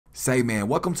Say man,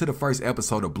 welcome to the first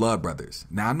episode of Blood Brothers.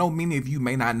 Now I know many of you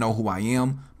may not know who I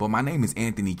am, but my name is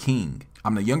Anthony King.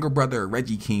 I'm the younger brother of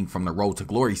Reggie King from the Road to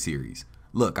Glory series.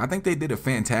 Look, I think they did a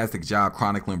fantastic job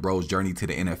chronicling Bro's journey to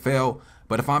the NFL,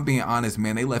 but if I'm being honest,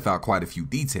 man, they left out quite a few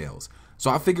details. So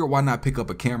I figured why not pick up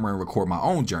a camera and record my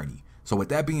own journey. So with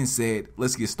that being said,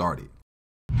 let's get started.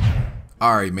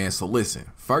 Alright man, so listen,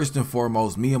 first and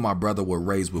foremost, me and my brother were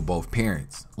raised with both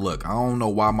parents. Look, I don't know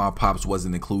why my pops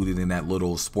wasn't included in that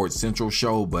little Sports Central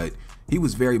show, but he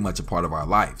was very much a part of our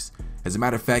lives. As a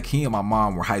matter of fact, he and my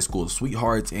mom were high school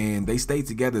sweethearts and they stayed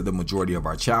together the majority of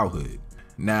our childhood.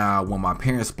 Now, when my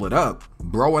parents split up,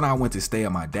 bro and I went to stay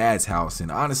at my dad's house, and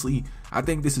honestly, I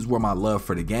think this is where my love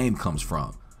for the game comes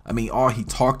from. I mean, all he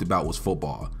talked about was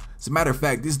football. As a matter of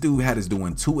fact, this dude had us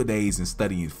doing 2-a-days and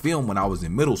studying film when I was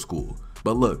in middle school.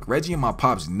 But look, Reggie and my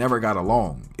pops never got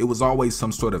along. It was always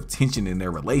some sort of tension in their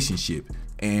relationship.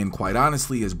 And quite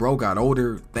honestly, as bro got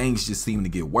older, things just seemed to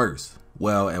get worse.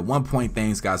 Well, at one point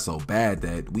things got so bad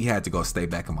that we had to go stay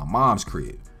back in my mom's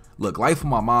crib. Look, life in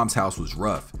my mom's house was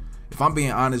rough. If I'm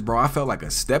being honest, bro, I felt like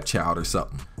a stepchild or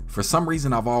something. For some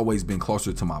reason, I've always been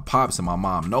closer to my pops and my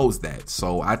mom knows that.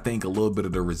 So I think a little bit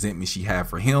of the resentment she had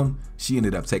for him, she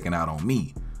ended up taking out on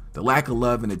me. The lack of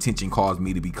love and attention caused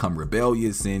me to become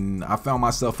rebellious, and I found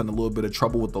myself in a little bit of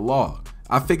trouble with the law.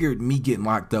 I figured me getting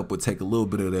locked up would take a little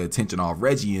bit of the attention off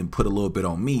Reggie and put a little bit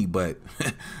on me, but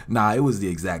nah, it was the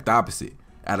exact opposite.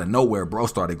 Out of nowhere, bro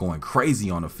started going crazy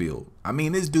on the field. I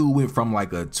mean, this dude went from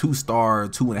like a 2-star,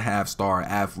 2.5-star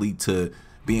athlete to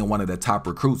being one of the top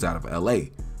recruits out of LA.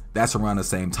 That's around the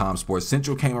same time Sports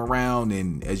Central came around,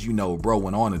 and as you know, bro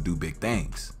went on to do big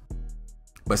things.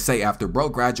 But say after bro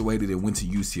graduated and went to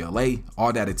UCLA,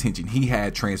 all that attention he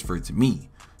had transferred to me.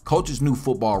 Coaches knew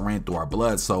football ran through our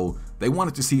blood, so they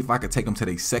wanted to see if I could take them to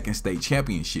their second state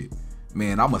championship.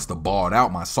 Man, I must have balled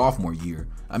out my sophomore year.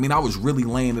 I mean, I was really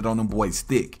laying it on them boys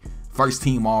thick. First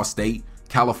team All-State,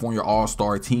 California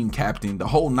All-Star, team captain, the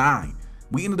whole nine.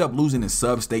 We ended up losing in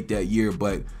sub-state that year,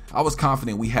 but I was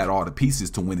confident we had all the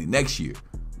pieces to win it next year.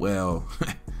 Well,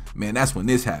 man, that's when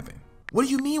this happened. What do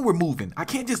you mean we're moving? I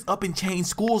can't just up and change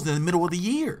schools in the middle of the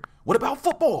year. What about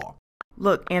football?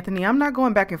 Look, Anthony, I'm not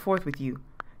going back and forth with you.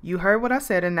 You heard what I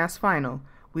said and that's final.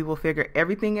 We will figure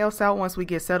everything else out once we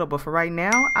get settled, but for right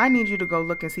now, I need you to go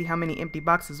look and see how many empty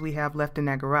boxes we have left in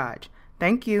that garage.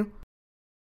 Thank you.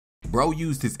 Bro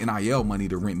used his NIL money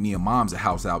to rent me and mom's a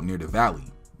house out near the valley.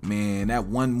 Man, that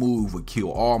one move would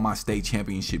kill all my state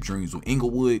championship dreams with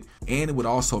Inglewood, and it would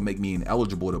also make me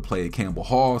ineligible to play at Campbell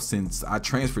Hall since I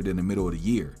transferred in the middle of the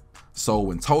year. So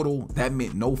in total, that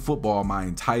meant no football my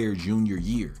entire junior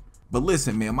year. But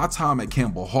listen, man, my time at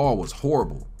Campbell Hall was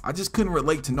horrible. I just couldn't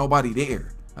relate to nobody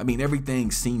there. I mean,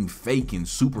 everything seemed fake and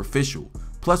superficial.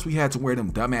 Plus, we had to wear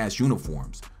them dumbass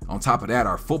uniforms. On top of that,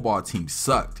 our football team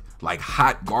sucked, like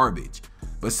hot garbage.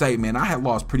 But say, man, I had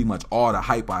lost pretty much all the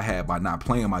hype I had by not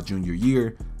playing my junior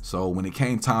year. So when it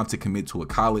came time to commit to a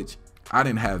college, I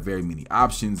didn't have very many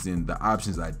options, and the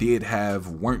options I did have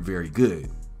weren't very good.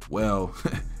 Well,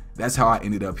 that's how I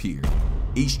ended up here,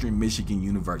 Eastern Michigan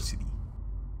University.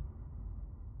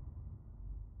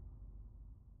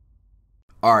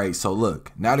 Alright, so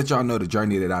look, now that y'all know the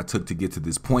journey that I took to get to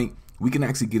this point, we can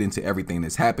actually get into everything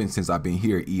that's happened since I've been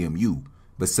here at EMU.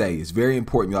 But say, it's very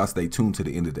important y'all stay tuned to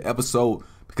the end of the episode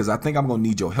because I think I'm going to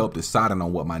need your help deciding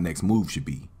on what my next move should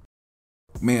be.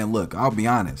 Man, look, I'll be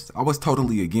honest, I was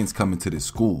totally against coming to this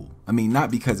school. I mean, not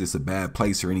because it's a bad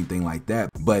place or anything like that,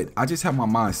 but I just have my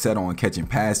mind set on catching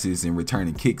passes and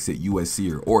returning kicks at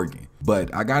USC or Oregon.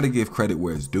 But I gotta give credit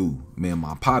where it's due. Man,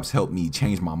 my pops helped me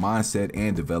change my mindset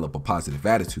and develop a positive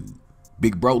attitude.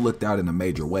 Big bro looked out in a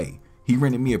major way. He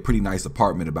rented me a pretty nice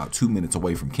apartment about 2 minutes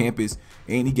away from campus,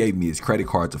 and he gave me his credit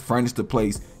card to furnish the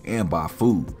place and buy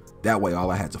food. That way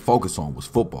all I had to focus on was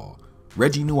football.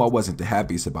 Reggie knew I wasn't the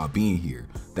happiest about being here.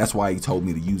 That's why he told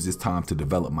me to use this time to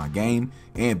develop my game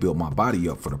and build my body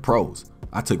up for the pros.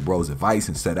 I took bro's advice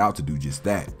and set out to do just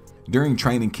that. During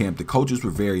training camp, the coaches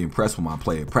were very impressed with my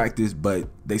play at practice, but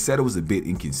they said it was a bit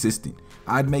inconsistent.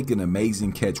 I'd make an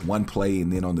amazing catch one play,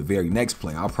 and then on the very next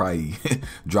play, I'll probably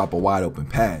drop a wide open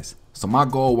pass. So my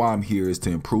goal while I'm here is to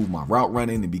improve my route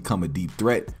running and become a deep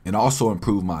threat, and also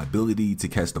improve my ability to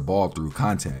catch the ball through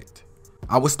contact.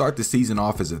 I would start the season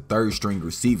off as a third string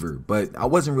receiver, but I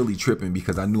wasn't really tripping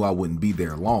because I knew I wouldn't be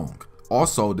there long.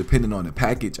 Also, depending on the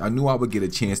package, I knew I would get a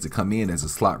chance to come in as a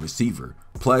slot receiver.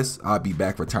 Plus, I'd be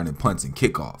back returning punts and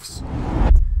kickoffs.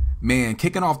 Man,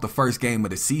 kicking off the first game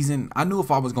of the season, I knew if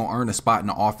I was going to earn a spot in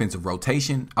the offensive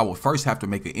rotation, I would first have to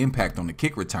make an impact on the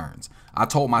kick returns. I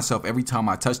told myself every time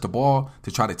I touched the ball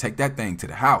to try to take that thing to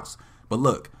the house. But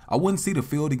look, I wouldn't see the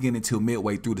field again until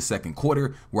midway through the second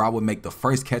quarter, where I would make the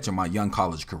first catch of my young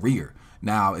college career.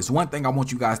 Now, it's one thing I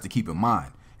want you guys to keep in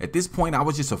mind. At this point, I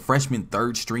was just a freshman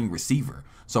third string receiver.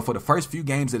 So for the first few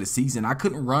games of the season, I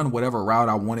couldn't run whatever route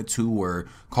I wanted to or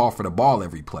call for the ball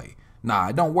every play. Nah,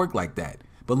 it don't work like that.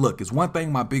 But look, it's one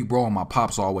thing my big bro and my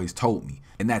pops always told me,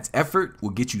 and that's effort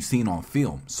will get you seen on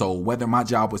film. So whether my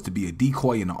job was to be a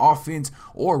decoy in the offense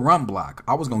or run block,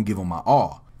 I was going to give them my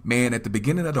all. Man, at the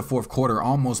beginning of the fourth quarter, I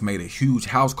almost made a huge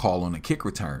house call on a kick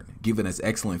return, giving us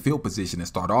excellent field position to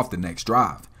start off the next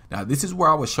drive. Now, this is where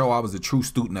I would show I was a true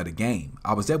student of the game.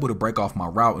 I was able to break off my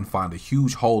route and find a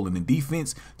huge hole in the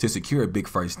defense to secure a big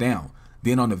first down.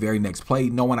 Then on the very next play,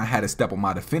 knowing I had a step on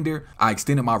my defender, I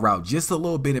extended my route just a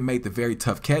little bit and made the very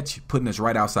tough catch, putting us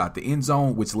right outside the end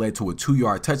zone, which led to a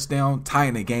 2-yard touchdown,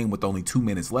 tying the game with only 2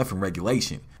 minutes left in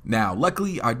regulation. Now,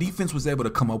 luckily, our defense was able to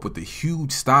come up with a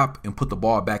huge stop and put the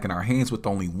ball back in our hands with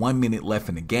only 1 minute left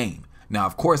in the game. Now,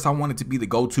 of course, I wanted to be the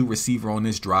go-to receiver on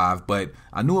this drive, but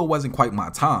I knew it wasn't quite my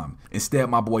time. Instead,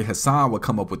 my boy Hassan would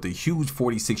come up with a huge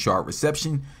 46-yard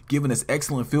reception, giving us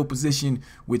excellent field position,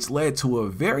 which led to a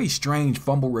very strange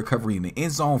fumble recovery in the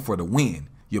end zone for the win.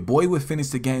 Your boy would finish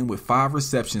the game with 5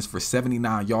 receptions for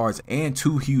 79 yards and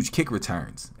 2 huge kick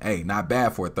returns. Hey, not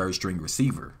bad for a third-string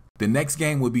receiver. The next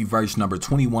game would be versus number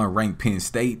 21 ranked Penn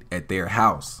State at their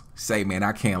house. Say, man,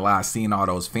 I can't lie, seeing all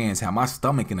those fans had my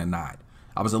stomach in a knot.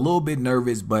 I was a little bit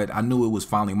nervous, but I knew it was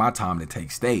finally my time to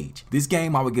take stage. This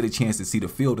game, I would get a chance to see the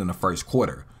field in the first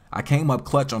quarter. I came up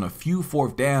clutch on a few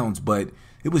fourth downs, but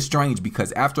it was strange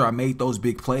because after I made those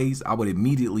big plays, I would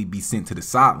immediately be sent to the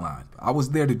sideline. I was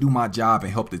there to do my job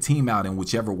and help the team out in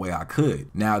whichever way I could.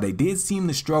 Now, they did seem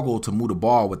to struggle to move the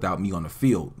ball without me on the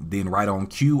field. Then right on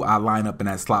cue, I line up in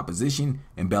that slot position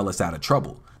and bail us out of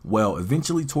trouble. Well,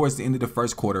 eventually towards the end of the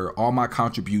first quarter, all my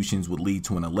contributions would lead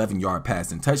to an 11-yard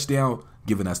passing touchdown,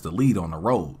 giving us the lead on the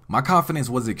road. My confidence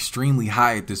was extremely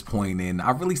high at this point, and I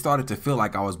really started to feel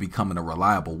like I was becoming a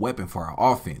reliable weapon for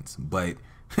our offense. But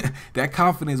that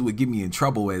confidence would get me in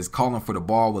trouble, as calling for the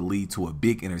ball would lead to a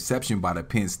big interception by the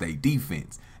Penn State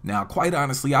defense. Now, quite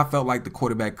honestly, I felt like the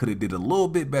quarterback could have did a little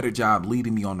bit better job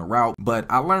leading me on the route, but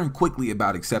I learned quickly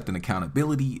about accepting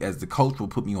accountability, as the coach would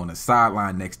put me on the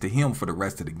sideline next to him for the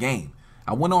rest of the game.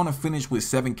 I went on to finish with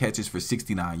 7 catches for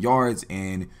 69 yards,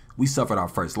 and we suffered our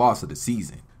first loss of the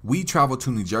season. We traveled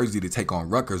to New Jersey to take on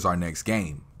Rutgers our next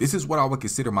game. This is what I would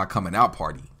consider my coming out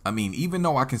party. I mean, even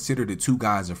though I considered the 2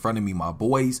 guys in front of me my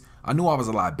boys, I knew I was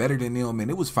a lot better than them, and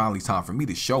it was finally time for me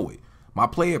to show it. My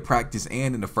play at practice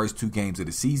and in the first 2 games of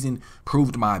the season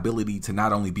proved my ability to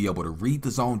not only be able to read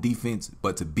the zone defense,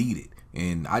 but to beat it.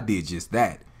 And I did just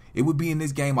that. It would be in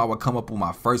this game I would come up with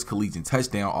my first collegiate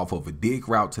touchdown off of a dig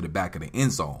route to the back of the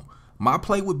end zone. My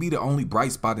play would be the only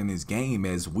bright spot in this game,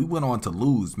 as we went on to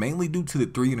lose, mainly due to the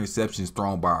 3 interceptions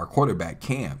thrown by our quarterback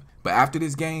Cam. But after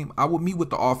this game, I would meet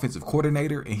with the offensive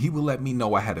coordinator, and he would let me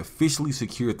know I had officially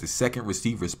secured the second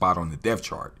receiver spot on the depth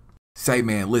chart. Say,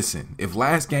 man, listen, if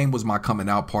last game was my coming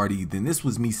out party, then this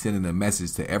was me sending a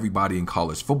message to everybody in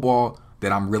college football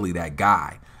that I'm really that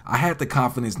guy. I had the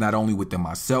confidence not only within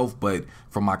myself, but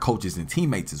from my coaches and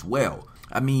teammates as well.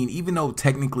 I mean, even though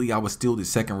technically I was still the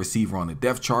second receiver on the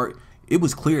depth chart, it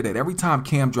was clear that every time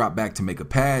Cam dropped back to make a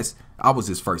pass, I was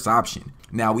his first option.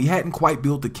 Now, we hadn't quite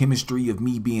built the chemistry of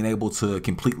me being able to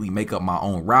completely make up my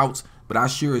own routes, but I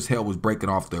sure as hell was breaking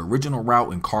off the original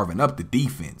route and carving up the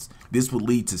defense. This would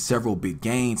lead to several big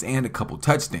gains and a couple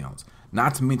touchdowns.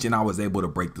 Not to mention I was able to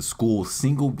break the school's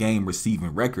single game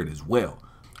receiving record as well.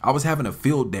 I was having a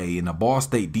field day, and the Ball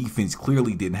State defense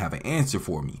clearly didn't have an answer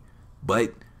for me.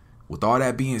 But with all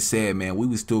that being said, man, we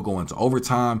would still go into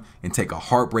overtime and take a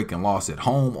heartbreaking loss at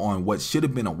home on what should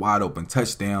have been a wide open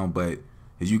touchdown. But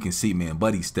as you can see, man,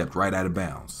 Buddy stepped right out of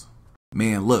bounds.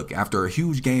 Man, look, after a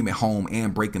huge game at home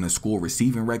and breaking the school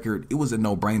receiving record, it was a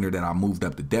no-brainer that I moved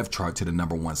up the depth chart to the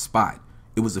number 1 spot.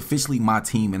 It was officially my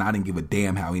team, and I didn't give a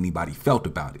damn how anybody felt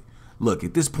about it. Look,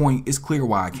 at this point, it's clear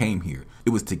why I came here. It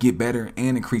was to get better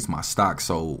and increase my stock,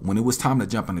 so when it was time to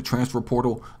jump in the transfer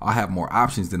portal, I'll have more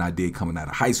options than I did coming out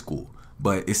of high school.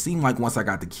 But it seemed like once I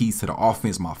got the keys to the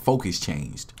offense, my focus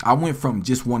changed. I went from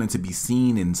just wanting to be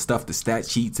seen and stuff the stat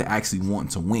sheet to actually wanting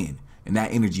to win. And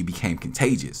that energy became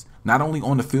contagious, not only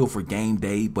on the field for game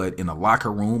day, but in the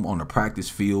locker room, on the practice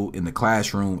field, in the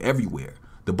classroom, everywhere.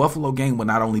 The Buffalo game would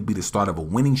not only be the start of a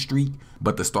winning streak,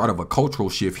 but the start of a cultural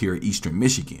shift here at Eastern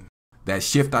Michigan. That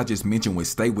shift I just mentioned would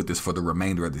stay with us for the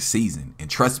remainder of the season, and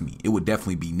trust me, it would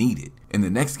definitely be needed. In the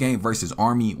next game versus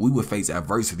Army, we would face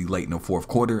adversity late in the fourth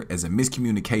quarter, as a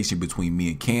miscommunication between me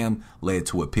and Cam led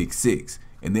to a pick 6.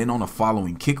 And then on the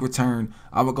following kick return,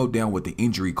 I would go down with the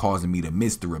injury causing me to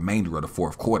miss the remainder of the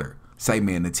fourth quarter. Say,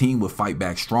 man, the team would fight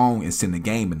back strong and send the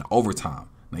game into overtime.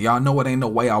 Now, y'all know it ain't no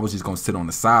way I was just going to sit on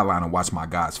the sideline and watch my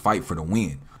guys fight for the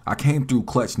win. I came through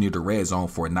clutch near the red zone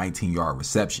for a 19-yard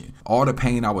reception. All the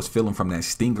pain I was feeling from that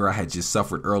stinger I had just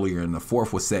suffered earlier in the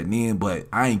fourth was setting in, but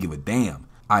I ain't give a damn.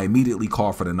 I immediately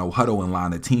called for the no huddle and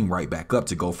lined the team right back up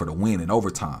to go for the win in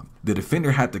overtime. The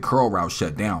defender had the curl route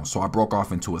shut down, so I broke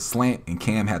off into a slant and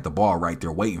Cam had the ball right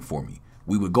there waiting for me.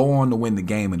 We would go on to win the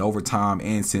game in overtime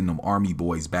and send them Army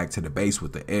boys back to the base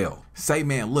with the L. Say,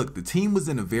 man, look, the team was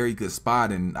in a very good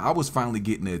spot and I was finally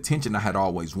getting the attention I had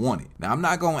always wanted. Now, I'm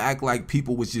not going to act like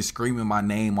people was just screaming my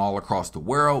name all across the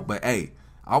world, but hey,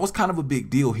 I was kind of a big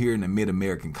deal here in the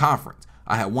Mid-American Conference.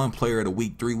 I had one player of the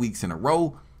week 3 weeks in a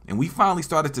row, and we finally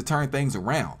started to turn things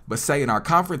around. But say in our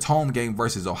conference home game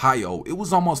versus Ohio, it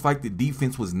was almost like the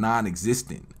defense was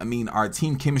non-existent. I mean, our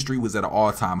team chemistry was at an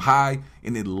all-time high,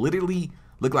 and it literally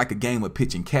looked like a game of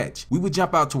pitch and catch. We would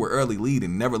jump out to an early lead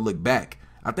and never look back.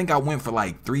 I think I went for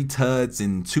like 3 tuds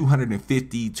and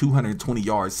 250, 220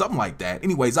 yards, something like that.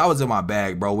 Anyways, I was in my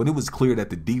bag, bro, and it was clear that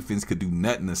the defense could do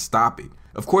nothing to stop it.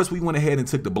 Of course, we went ahead and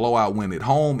took the blowout win at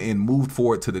home and moved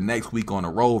forward to the next week on the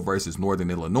road versus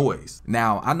Northern Illinois.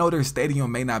 Now, I know their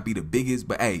stadium may not be the biggest,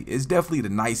 but hey, it's definitely the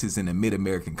nicest in the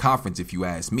Mid-American Conference if you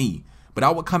ask me. But I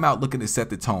would come out looking to set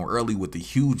the tone early with a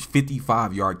huge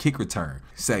 55-yard kick return.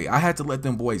 Say, I had to let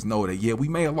them boys know that, yeah, we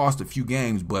may have lost a few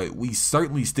games, but we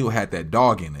certainly still had that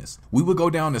dog in us. We would go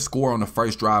down to score on the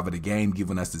first drive of the game,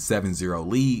 giving us the 7-0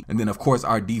 lead. And then, of course,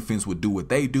 our defense would do what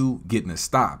they do, getting a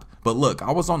stop. But look,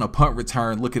 I was on a punt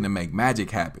return looking to make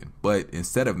magic happen. But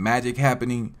instead of magic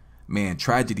happening, man,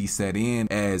 tragedy set in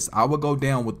as I would go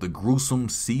down with the gruesome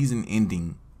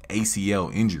season-ending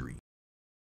ACL injury.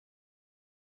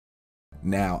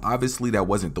 Now, obviously that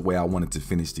wasn't the way I wanted to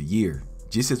finish the year.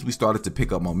 Just as we started to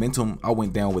pick up momentum, I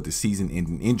went down with a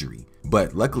season-ending injury.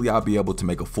 But luckily I'll be able to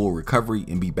make a full recovery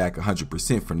and be back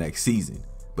 100% for next season.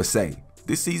 But say,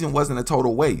 this season wasn't a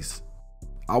total waste.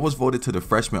 I was voted to the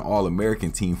freshman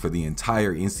All-American team for the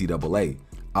entire NCAA.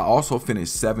 I also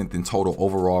finished 7th in total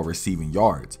overall receiving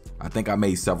yards. I think I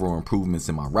made several improvements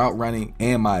in my route running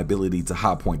and my ability to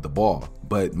high point the ball.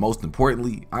 But most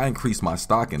importantly, I increased my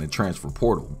stock in the transfer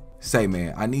portal. Say,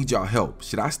 man, I need y'all help.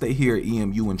 Should I stay here at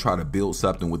EMU and try to build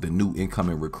something with the new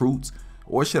incoming recruits?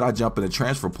 Or should I jump in the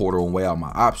transfer portal and weigh out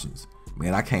my options?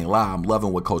 Man, I can't lie, I'm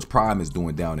loving what Coach Prime is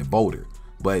doing down in Boulder.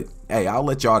 But hey, I'll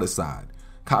let y'all decide.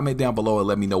 Comment down below and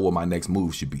let me know what my next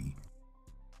move should be.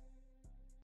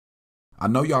 I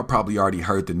know y'all probably already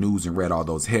heard the news and read all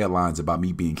those headlines about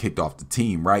me being kicked off the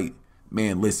team, right?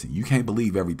 Man, listen, you can't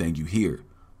believe everything you hear.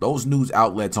 Those news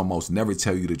outlets almost never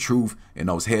tell you the truth, and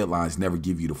those headlines never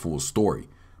give you the full story.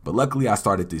 But luckily I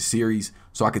started this series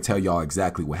so I could tell y'all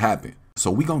exactly what happened.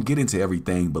 So we gonna get into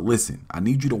everything, but listen, I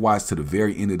need you to watch to the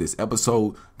very end of this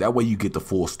episode. That way you get the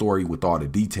full story with all the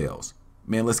details.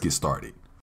 Man, let's get started.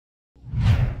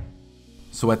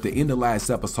 So at the end of last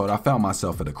episode, I found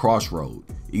myself at a crossroad.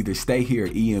 Either stay here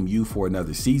at EMU for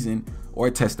another season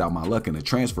or test out my luck in the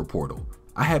transfer portal.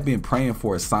 I had been praying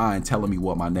for a sign telling me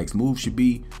what my next move should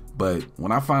be, but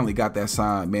when I finally got that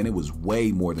sign, man, it was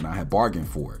way more than I had bargained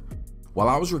for. While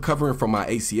I was recovering from my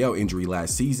ACL injury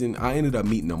last season, I ended up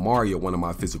meeting Amari at one of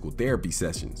my physical therapy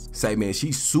sessions. Say, man,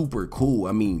 she's super cool.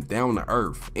 I mean, down to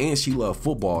earth, and she loved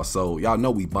football, so y'all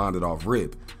know we bonded off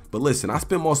rip. But listen, I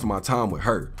spent most of my time with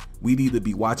her. We'd either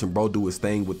be watching bro do his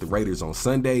thing with the Raiders on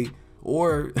Sunday,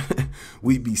 or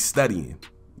we'd be studying.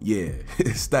 Yeah,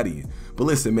 studying. But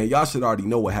listen, man, y'all should already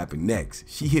know what happened next.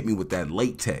 She hit me with that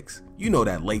late text. You know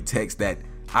that late text, that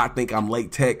I think I'm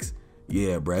late text?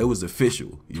 Yeah, bro, it was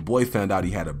official. Your boy found out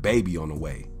he had a baby on the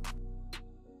way.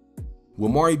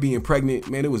 With Mari being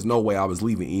pregnant, man, there was no way I was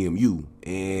leaving EMU,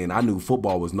 and I knew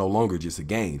football was no longer just a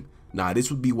game. Nah, this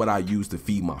would be what I used to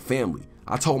feed my family.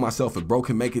 I told myself if bro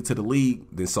can make it to the league,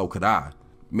 then so could I.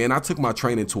 Man, I took my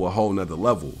training to a whole nother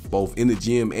level, both in the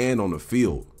gym and on the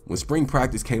field. When spring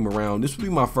practice came around, this would be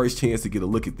my first chance to get a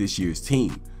look at this year's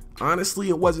team. Honestly,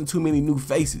 it wasn't too many new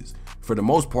faces. For the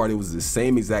most part, it was the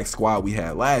same exact squad we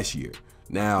had last year.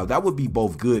 Now, that would be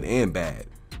both good and bad.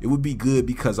 It would be good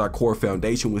because our core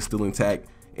foundation was still intact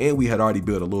and we had already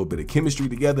built a little bit of chemistry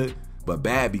together, but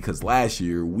bad because last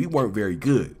year we weren't very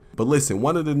good. But listen,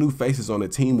 one of the new faces on the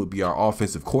team would be our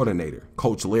offensive coordinator,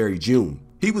 Coach Larry June.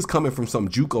 He was coming from some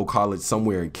JUCO college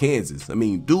somewhere in Kansas. I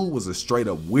mean, dude was a straight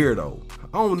up weirdo.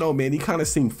 I don't know, man, he kind of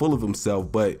seemed full of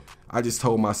himself, but I just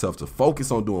told myself to focus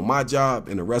on doing my job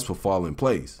and the rest will fall in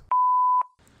place.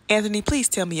 Anthony, please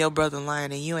tell me your brother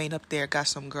lying and you ain't up there got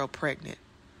some girl pregnant.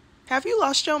 Have you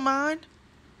lost your mind?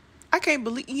 I can't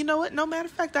believe, you know what? No matter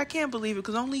of fact, I can't believe it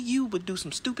because only you would do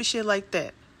some stupid shit like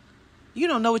that. You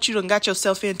don't know what you done got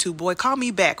yourself into, boy. Call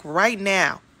me back right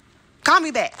now. Call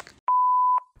me back.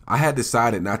 I had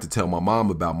decided not to tell my mom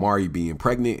about Mari being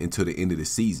pregnant until the end of the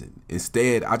season.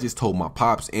 Instead, I just told my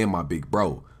pops and my big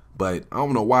bro. But I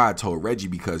don't know why I told Reggie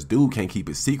because dude can't keep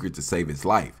a secret to save his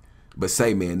life. But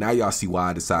say, man, now y'all see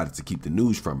why I decided to keep the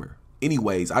news from her.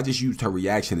 Anyways, I just used her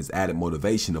reaction as added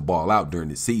motivation to ball out during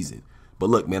the season. But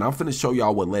look, man, I'm finna show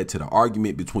y'all what led to the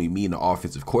argument between me and the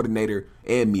offensive coordinator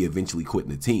and me eventually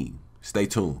quitting the team. Stay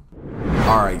tuned.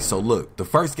 Alright, so look, the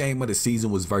first game of the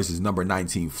season was versus number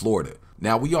 19 Florida.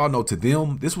 Now, we all know to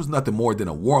them, this was nothing more than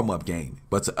a warm-up game.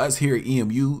 But to us here at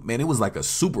EMU, man, it was like a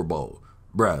Super Bowl.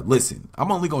 Bruh, listen,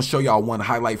 I'm only gonna show y'all one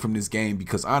highlight from this game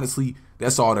because honestly,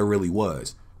 that's all there really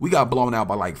was. We got blown out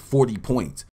by like 40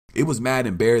 points. It was mad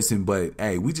embarrassing, but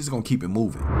hey, we just gonna keep it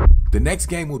moving. The next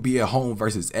game would be at home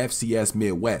versus FCS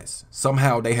Midwest.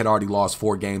 Somehow they had already lost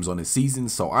 4 games on the season,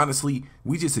 so honestly,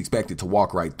 we just expected to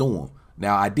walk right through them.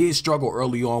 Now, I did struggle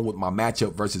early on with my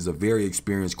matchup versus a very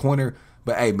experienced corner,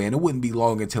 but hey man, it wouldn't be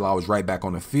long until I was right back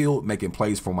on the field making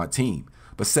plays for my team.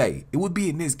 But say, it would be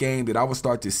in this game that I would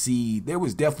start to see there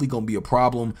was definitely going to be a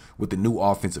problem with the new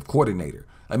offensive coordinator.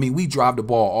 I mean, we drive the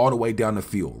ball all the way down the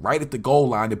field, right at the goal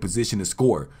line in position to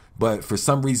score. But for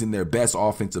some reason, their best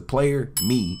offensive player,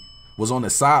 me, was on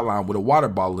the sideline with a water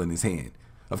bottle in his hand.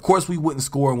 Of course, we wouldn't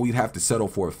score and we'd have to settle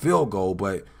for a field goal,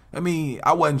 but I mean,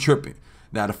 I wasn't tripping.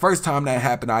 Now, the first time that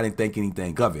happened, I didn't think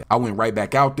anything of it. I went right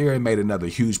back out there and made another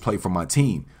huge play for my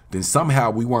team. Then somehow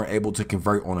we weren't able to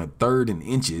convert on a 3rd and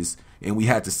inches, and we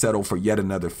had to settle for yet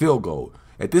another field goal.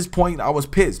 At this point, I was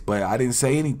pissed, but I didn't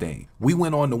say anything. We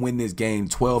went on to win this game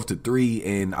 12-3,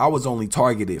 and I was only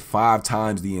targeted 5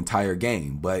 times the entire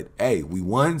game. But hey, we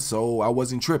won, so I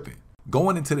wasn't tripping.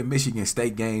 Going into the Michigan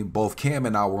State game, both Cam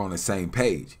and I were on the same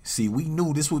page. See, we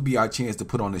knew this would be our chance to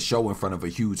put on a show in front of a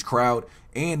huge crowd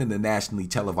and in a nationally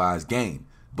televised game.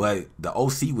 But the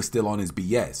OC was still on his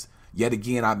BS. Yet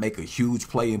again, I'd make a huge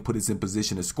play and put us in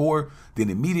position to score, then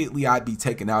immediately I'd be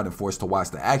taken out and forced to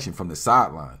watch the action from the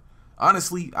sideline.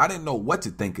 Honestly, I didn't know what to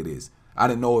think of this. I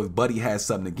didn't know if Buddy had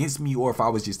something against me or if I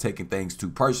was just taking things too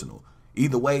personal.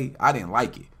 Either way, I didn't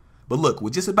like it. But look,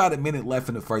 with just about a minute left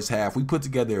in the first half, we put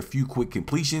together a few quick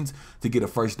completions to get a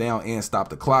first down and stop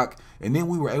the clock, and then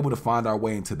we were able to find our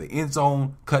way into the end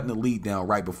zone, cutting the lead down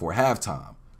right before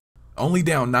halftime. Only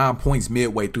down 9 points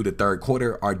midway through the third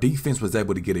quarter, our defense was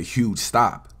able to get a huge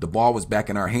stop. The ball was back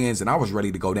in our hands and I was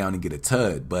ready to go down and get a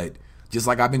tud, but just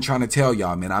like I've been trying to tell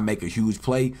y'all, man, I make a huge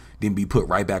play, then be put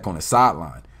right back on the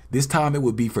sideline. This time it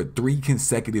would be for 3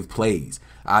 consecutive plays.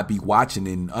 I'd be watching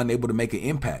and unable to make an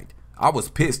impact. I was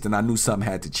pissed and I knew something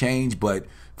had to change, but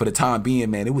for the time being,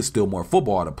 man, it was still more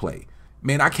football to play.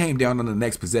 Man, I came down on the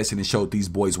next possession and showed these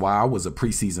boys why I was a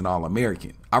preseason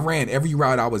All-American. I ran every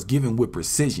route I was given with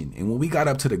precision, and when we got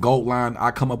up to the goal line, I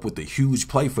come up with a huge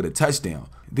play for the touchdown.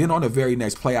 Then on the very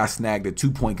next play, I snagged a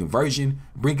 2-point conversion,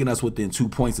 bringing us within 2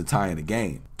 points of tying the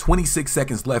game. 26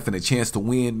 seconds left and a chance to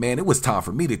win. Man, it was time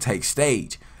for me to take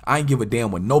stage. I ain't give a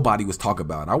damn what nobody was talking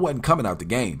about. I wasn't coming out the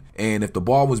game, and if the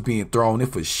ball was being thrown, it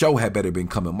for sure had better been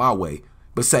coming my way.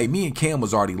 But say, me and Cam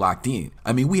was already locked in.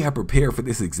 I mean, we had prepared for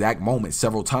this exact moment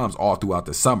several times all throughout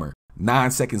the summer.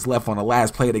 9 seconds left on the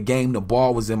last play of the game. The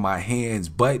ball was in my hands,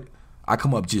 but I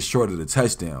come up just short of the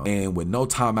touchdown. And with no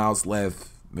timeouts left,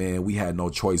 man, we had no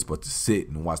choice but to sit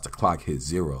and watch the clock hit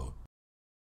 0.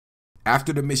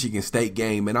 After the Michigan State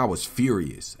game, man, I was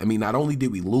furious. I mean, not only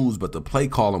did we lose, but the play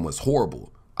calling was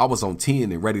horrible. I was on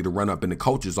 10 and ready to run up in the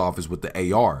coach's office with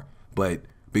the AR, but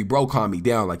Big Bro calmed me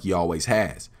down like he always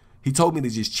has. He told me to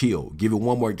just chill, give it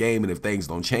one more game, and if things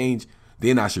don't change,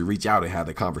 then I should reach out and have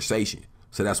the conversation.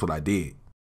 So that's what I did.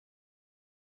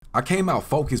 I came out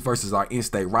focused versus our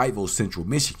in-state rivals, Central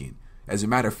Michigan. As a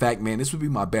matter of fact, man, this would be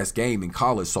my best game in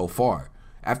college so far.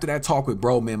 After that talk with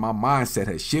Bro, man, my mindset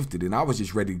had shifted and I was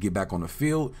just ready to get back on the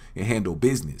field and handle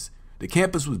business. The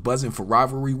campus was buzzing for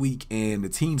rivalry week and the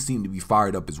team seemed to be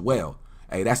fired up as well.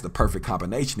 Hey, that's the perfect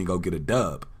combination to go get a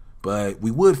dub. But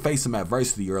we would face some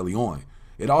adversity early on.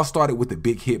 It all started with a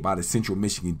big hit by the Central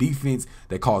Michigan defense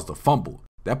that caused a fumble.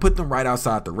 That put them right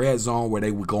outside the red zone where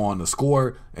they would go on to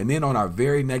score. And then on our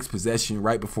very next possession,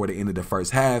 right before the end of the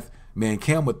first half, man,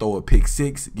 Cam would throw a pick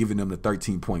 6, giving them the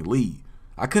 13-point lead.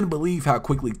 I couldn't believe how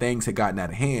quickly things had gotten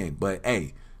out of hand, but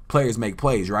hey, players make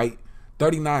plays, right?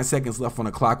 39 seconds left on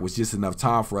the clock was just enough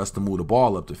time for us to move the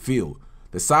ball up the field.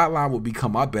 The sideline would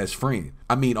become my best friend.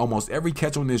 I mean, almost every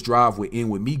catch on this drive would end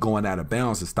with me going out of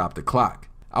bounds to stop the clock.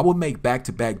 I would make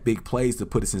back-to-back big plays to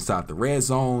put us inside the red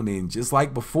zone, and just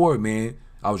like before, man,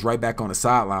 I was right back on the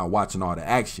sideline watching all the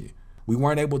action. We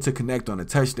weren't able to connect on a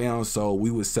touchdown, so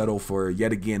we would settle for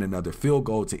yet again another field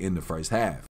goal to end the first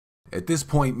half. At this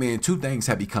point, man, two things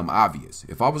had become obvious.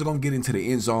 If I was going to get into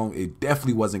the end zone, it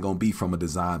definitely wasn't going to be from a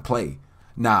design play.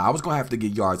 Nah, I was going to have to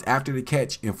get yards after the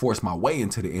catch and force my way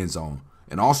into the end zone.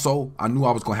 And also, I knew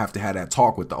I was going to have that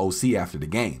talk with the OC after the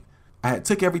game. I had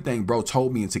took everything bro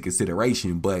told me into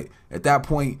consideration, but at that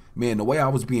point, man, the way I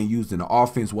was being used in the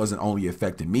offense wasn't only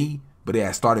affecting me, but it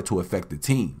had started to affect the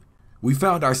team. We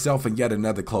found ourselves in yet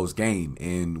another close game,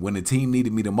 and when the team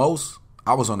needed me the most,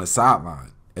 I was on the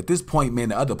sideline. At this point, man,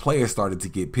 the other players started to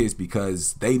get pissed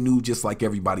because they knew, just like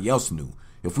everybody else knew,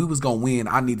 if we was going to win,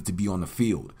 I needed to be on the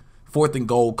field. 4th and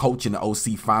goal, coach and the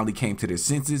OC finally came to their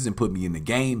senses and put me in the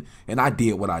game, and I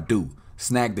did what I do.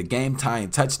 Snagged the game-tying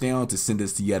touchdown to send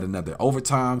us to yet another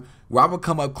overtime, where I would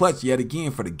come up clutch yet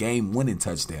again for the game-winning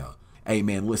touchdown. Hey,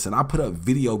 man, listen, I put up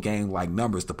video game-like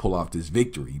numbers to pull off this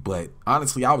victory, but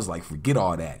honestly, I was like, forget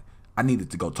all that. I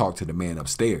needed to go talk to the man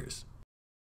upstairs.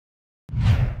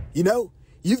 You know,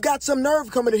 you've got some nerve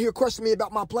coming in here questioning me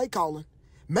about my play calling.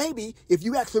 Maybe if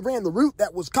you actually ran the route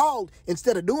that was called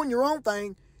instead of doing your own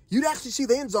thing, you'd actually see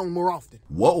the end zone more often.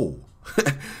 Whoa.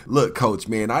 Look, coach,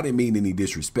 man, I didn't mean any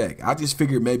disrespect. I just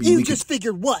figured maybe You just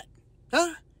figured what?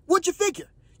 Huh? What'd you figure?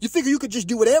 You figure you could just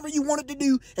do whatever you wanted to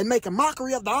do and make a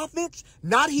mockery of the offense?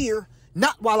 Not here,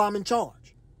 not while I'm in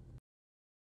charge.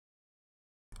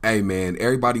 Hey, man,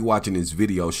 everybody watching this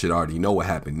video should already know what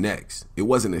happened next. It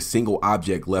wasn't a single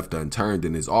object left unturned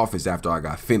in his office after I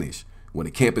got finished. When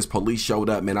the campus police showed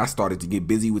up, man, I started to get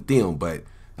busy with them, but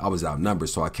I was outnumbered,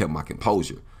 so I kept my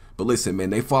composure. But listen, man,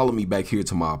 they followed me back here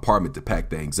to my apartment to pack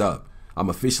things up. I'm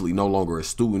officially no longer a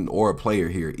student or a player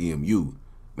here at EMU.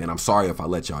 Man, I'm sorry if I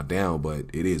let y'all down, but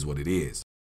it is what it is.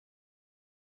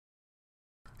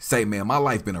 Say, man, my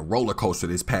life been a roller coaster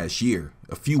this past year.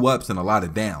 A few ups and a lot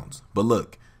of downs. But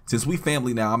look, since we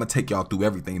family now, I'm going to take y'all through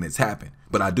everything that's happened.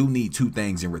 But I do need two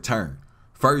things in return.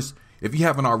 First, if you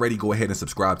haven't already, go ahead and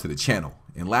subscribe to the channel.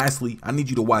 And lastly, I need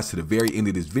you to watch to the very end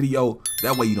of this video.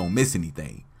 That way you don't miss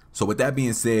anything. So with that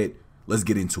being said, let's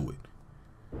get into it.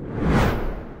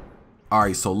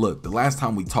 Alright, so look, the last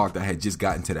time we talked, I had just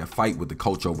gotten to that fight with the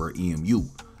coach over at EMU.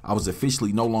 I was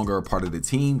officially no longer a part of the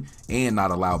team and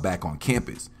not allowed back on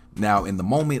campus. Now, in the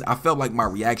moment, I felt like my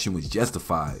reaction was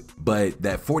justified, but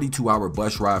that 42-hour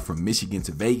bus ride from Michigan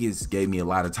to Vegas gave me a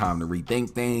lot of time to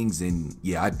rethink things, and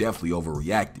yeah, I definitely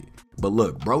overreacted. But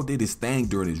look, bro did his thing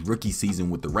during his rookie season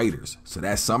with the Raiders, so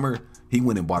that summer, he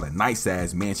went and bought a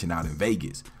nice-ass mansion out in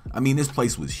Vegas. I mean, this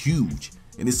place was huge,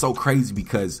 and it's so crazy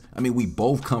because, I mean, we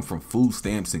both come from food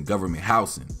stamps and government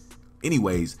housing.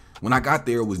 Anyways, when I got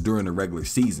there, it was during the regular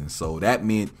season, so that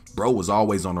meant bro was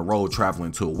always on the road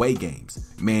traveling to away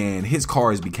games. Man, his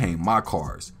cars became my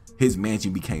cars. His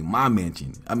mansion became my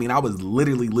mansion. I mean, I was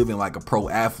literally living like a pro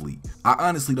athlete. I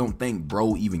honestly don't think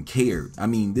bro even cared. I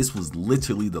mean, this was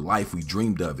literally the life we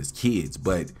dreamed of as kids,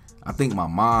 but I think my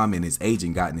mom and his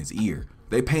agent got in his ear.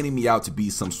 They painted me out to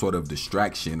be some sort of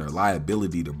distraction or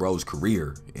liability to bro's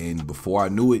career, and before I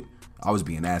knew it, I was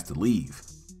being asked to leave.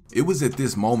 It was at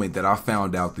this moment that I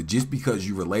found out that just because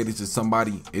you related to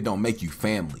somebody, it don't make you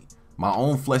family. My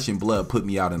own flesh and blood put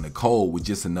me out in the cold with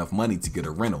just enough money to get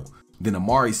a rental. Then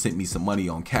Amari sent me some money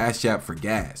on Cash App for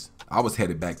gas. I was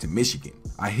headed back to Michigan.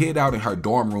 I hid out in her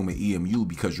dorm room at EMU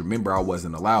because remember I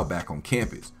wasn't allowed back on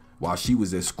campus. While she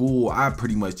was at school, I'd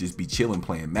pretty much just be chilling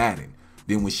playing Madden.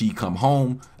 Then when she'd come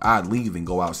home, I'd leave and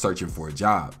go out searching for a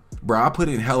job. Bruh, I put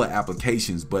in hella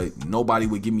applications, but nobody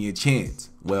would give me a chance.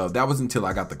 Well, that was until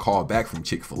I got the call back from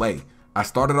Chick-fil-A. I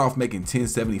started off making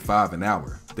 $10.75 an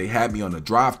hour. They had me on the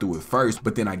drive-thru at first,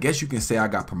 but then I guess you can say I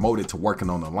got promoted to working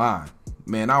on the line.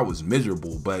 Man, I was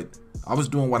miserable, but I was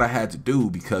doing what I had to do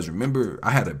because remember,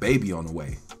 I had a baby on the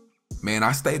way. Man,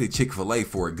 I stayed at Chick-fil-A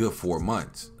for a good 4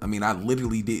 months. I mean, I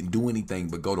literally didn't do anything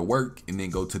but go to work and then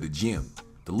go to the gym.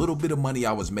 The little bit of money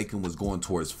I was making was going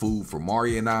towards food for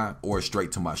Mari and I or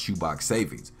straight to my shoebox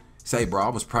savings. Say, bro, I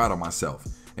was proud of myself.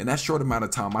 In that short amount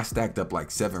of time, I stacked up like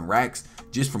 7 racks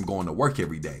just from going to work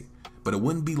every day. But it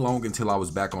wouldn't be long until I was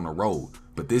back on the road.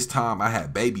 But this time I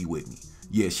had baby with me.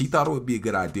 Yeah, she thought it would be a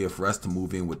good idea for us to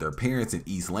move in with her parents in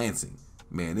East Lansing.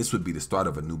 Man, this would be the start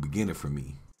of a new beginning for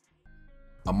me.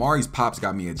 Amari's pops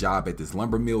got me a job at this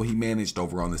lumber mill he managed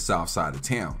over on the south side of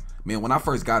town. Man, when I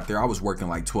first got there, I was working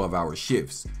like 12-hour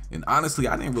shifts. And honestly,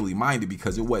 I didn't really mind it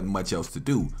because it wasn't much else to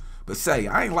do. But say,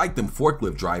 I ain't like them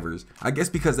forklift drivers. I guess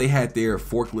because they had their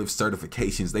forklift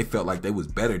certifications, they felt like they was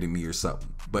better than me or something.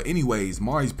 But anyways,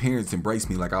 Mari's parents embraced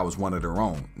me like I was one of their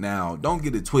own. Now, don't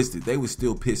get it twisted. They was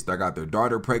still pissed I got their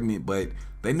daughter pregnant, but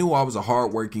they knew I was a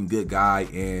hardworking, good guy,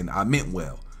 and I meant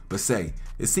well. But say,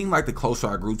 it seemed like the closer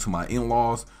I grew to my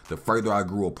in-laws, the further I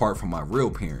grew apart from my real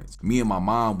parents. Me and my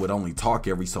mom would only talk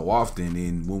every so often,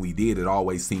 and when we did, it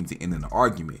always seemed to end in an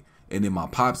argument. And then my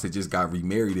pops had just got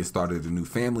remarried and started a new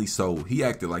family, so he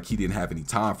acted like he didn't have any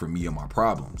time for me and my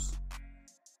problems.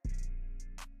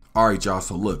 Alright y'all,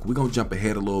 so look, we're gonna jump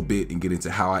ahead a little bit and get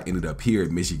into how I ended up here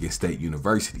at Michigan State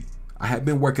University. I had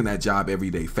been working that job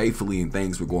every day faithfully and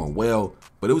things were going well,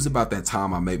 but it was about that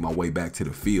time I made my way back to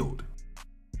the field.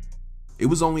 It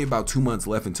was only about 2 months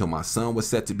left until my son was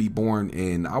set to be born,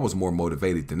 and I was more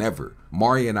motivated than ever.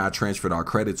 Mari and I transferred our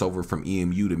credits over from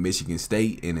EMU to Michigan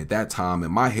State, and at that time,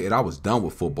 in my head, I was done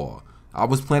with football. I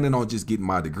was planning on just getting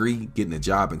my degree, getting a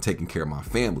job, and taking care of my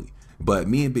family. But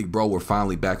me and Big Bro were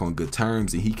finally back on good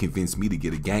terms, and he convinced me to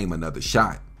get a game another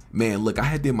shot. Man, look, I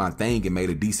had did my thing and made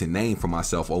a decent name for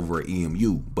myself over at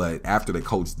EMU, but after the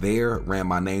coach there ran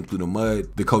my name through the mud,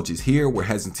 the coaches here were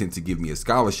hesitant to give me a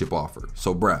scholarship offer.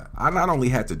 So bruh, I not only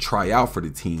had to try out for the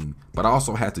team, but I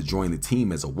also had to join the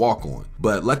team as a walk-on.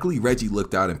 But luckily Reggie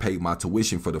looked out and paid my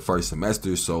tuition for the first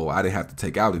semester, so I didn't have to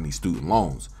take out any student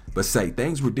loans. But say,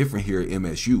 things were different here at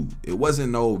MSU. It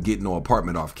wasn't no getting no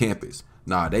apartment off campus.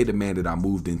 Nah, they demanded I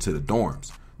moved into the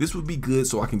dorms. This would be good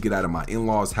so I can get out of my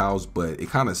in-laws' house, but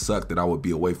it kind of sucked that I would be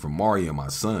away from Mari and my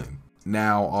son.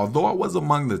 Now, although I was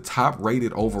among the top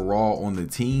rated overall on the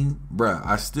team, bruh,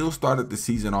 I still started the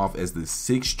season off as the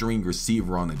 6th string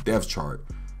receiver on the depth chart.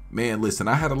 Man, listen,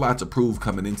 I had a lot to prove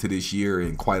coming into this year,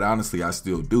 and quite honestly, I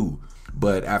still do.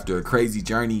 But after a crazy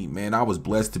journey, man, I was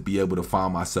blessed to be able to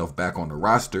find myself back on the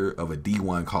roster of a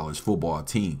D1 college football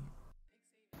team.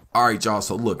 Alright y'all,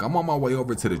 so look, I'm on my way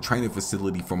over to the training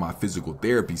facility for my physical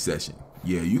therapy session.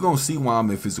 Yeah, you're gonna see why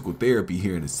I'm in physical therapy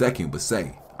here in a second, but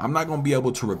say, I'm not gonna be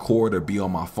able to record or be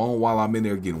on my phone while I'm in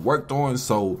there getting worked on,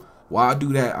 so while I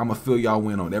do that, I'm gonna fill y'all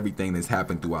in on everything that's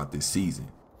happened throughout this season.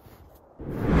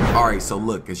 Alright, so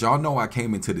look, as y'all know, I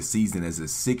came into the season as a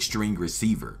 6th string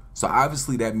receiver, so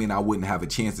obviously that meant I wouldn't have a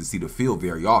chance to see the field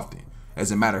very often.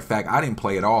 As a matter of fact, I didn't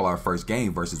play at all our first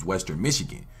game versus Western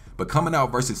Michigan. But coming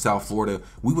out versus South Florida,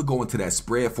 we would go into that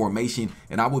spread formation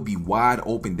and I would be wide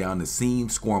open down the seam,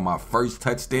 scoring my first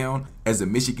touchdown as a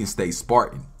Michigan State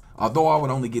Spartan. Although I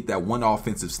would only get that one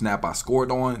offensive snap I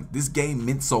scored on, this game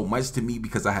meant so much to me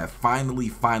because I had finally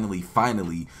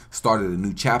started a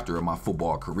new chapter of my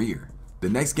football career. The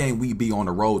next game we'd be on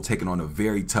the road taking on a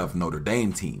very tough Notre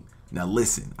Dame team. Now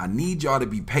listen, I need y'all to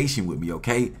be patient with me,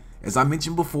 okay? As I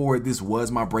mentioned before, this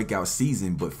was my breakout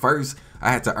season, but first,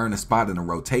 I had to earn a spot in the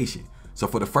rotation. So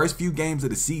for the first few games of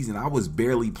the season, I was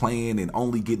barely playing and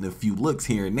only getting a few looks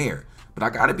here and there. But I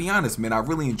gotta be honest, man, I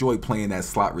really enjoyed playing that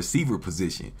slot receiver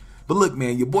position. But look,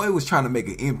 man, your boy was trying to make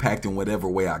an impact in whatever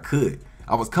way I could.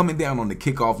 I was coming down on the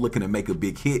kickoff looking to make a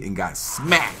big hit and got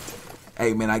smacked.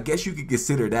 Hey, man, I guess you could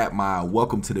consider that my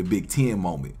welcome to the Big Ten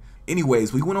moment.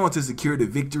 Anyways, we went on to secure the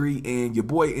victory and your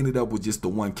boy ended up with just the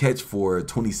one catch for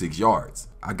 26 yards.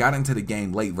 I got into the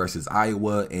game late versus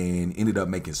Iowa and ended up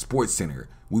making SportsCenter.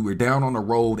 We were down on the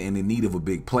road and in need of a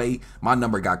big play. My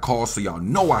number got called, so y'all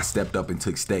know I stepped up and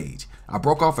took stage. I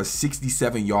broke off a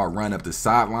 67-yard run up the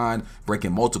sideline,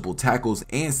 breaking multiple tackles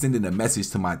and sending a message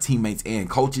to my teammates and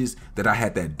coaches that I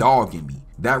had that dog in me.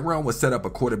 That run would set up a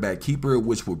quarterback keeper,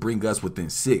 which would bring us within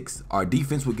 6. Our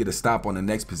defense would get a stop on the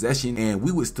next possession, and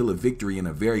we would steal a victory in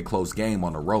a very close game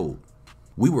on the road.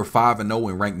 We were 5-0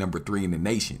 and ranked number 3 in the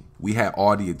nation. We had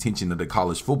all the attention of the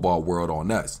college football world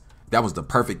on us. That was the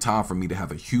perfect time for me to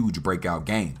have a huge breakout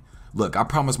game. Look, I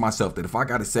promised myself that if I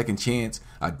got a second chance,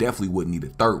 I definitely wouldn't need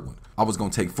a third one. I was going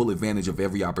to take full advantage of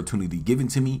every opportunity given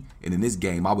to me, and in this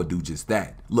game, I would do just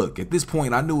that. Look, at this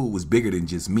point, I knew it was bigger than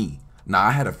just me. Now,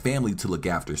 I had a family to look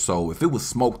after, so if it was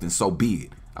smoked, then so be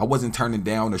it. I wasn't turning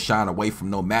down or shying away from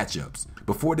no matchups.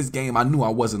 Before this game, I knew I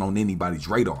wasn't on anybody's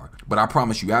radar, but I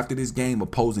promise you after this game,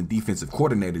 opposing defensive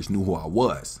coordinators knew who I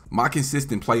was. My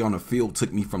consistent play on the field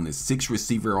took me from the 6th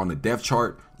receiver on the depth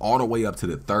chart all the way up to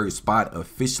the 3rd spot,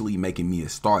 officially making me a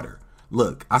starter.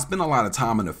 Look, I spent a lot of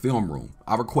time in the film room.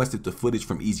 I requested the footage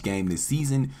from each game this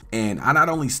season, and I not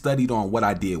only studied on what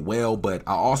I did well, but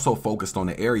I also focused on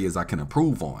the areas I can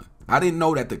improve on. I didn't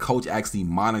know that the coach actually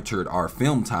monitored our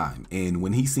film time, and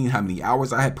when he seen how many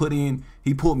hours I had put in,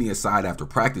 he pulled me aside after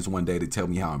practice one day to tell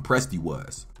me how impressed he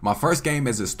was. My first game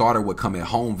as a starter would come at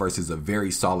home versus a very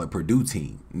solid Purdue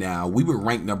team. Now, we were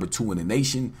ranked number 2 in the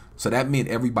nation, so that meant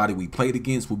everybody we played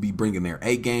against would be bringing their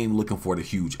A game looking for the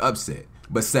huge upset.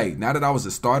 But say, now that I was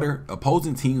a starter,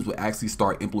 opposing teams would actually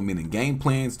start implementing game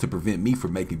plans to prevent me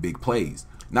from making big plays.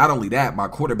 Not only that, my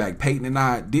quarterback Peyton and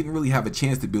I didn't really have a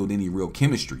chance to build any real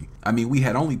chemistry. I mean, we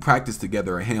had only practiced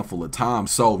together a handful of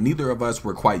times, so neither of us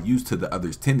were quite used to the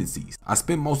other's tendencies. I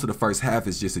spent most of the first half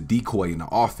as just a decoy in the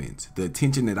offense. The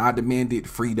attention that I demanded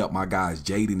freed up my guys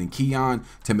Jaden and Keon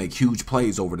to make huge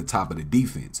plays over the top of the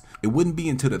defense. It wouldn't be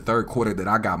until the third quarter that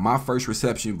I got my first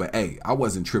reception, but hey, I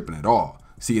wasn't tripping at all.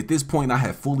 See, at this point, I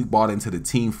had fully bought into the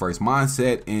team first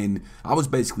mindset, and I was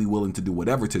basically willing to do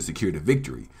whatever to secure the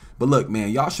victory. But look, man,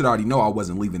 y'all should already know I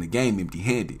wasn't leaving the game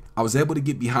empty-handed. I was able to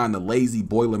get behind the lazy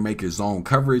Boilermaker zone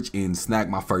coverage and snag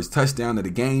my first touchdown of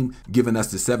the game, giving us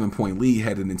the 7-point lead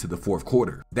headed into the fourth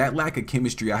quarter. That lack of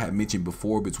chemistry I had mentioned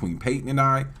before between Peyton and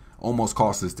I almost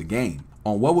cost us the game.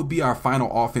 On what would be our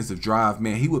final offensive drive,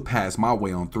 man, he would pass my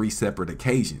way on 3 separate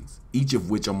occasions, each of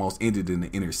which almost ended in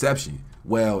an interception.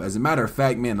 Well, as a matter of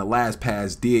fact, man, the last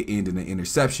pass did end in an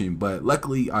interception, but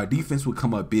luckily our defense would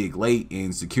come up big late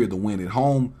and secure the win at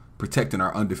home, protecting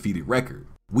our undefeated record.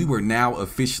 We were now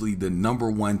officially the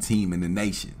 #1 team in the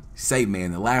nation. Say,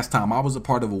 man, the last time I was a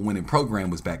part of a winning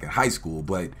program was back in high school,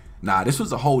 but nah, this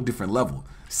was a whole different level.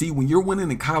 See, when you're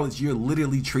winning in college, you're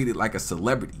literally treated like a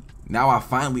celebrity. Now I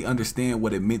finally understand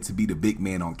what it meant to be the big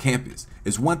man on campus.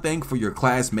 It's one thing for your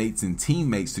classmates and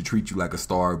teammates to treat you like a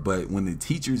star, but when the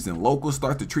teachers and locals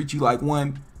start to treat you like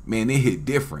one, man, it hit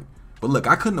different. But look,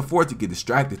 I couldn't afford to get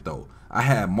distracted though. I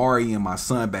had Mari and my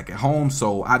son back at home,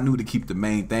 so I knew to keep the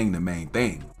main thing the main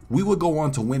thing. We would go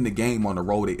on to win the game on the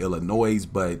road at Illinois,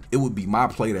 but it would be my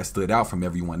play that stood out from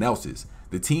everyone else's.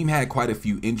 The team had quite a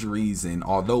few injuries, and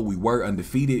although we were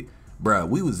undefeated,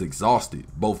 we was exhausted,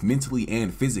 both mentally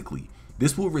and physically.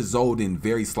 This will result in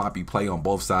very sloppy play on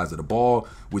both sides of the ball,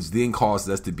 which then caused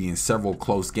us to be in several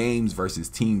close games versus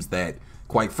teams that,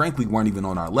 quite frankly, weren't even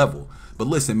on our level. But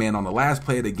listen, man, on the last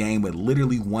play of the game with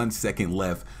literally 1 second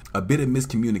left, a bit of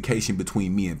miscommunication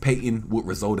between me and Peyton would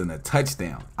result in a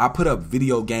touchdown. I put up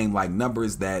video game-like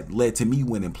numbers that led to me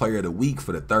winning Player of the Week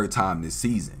for the 3rd time this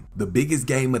season. The biggest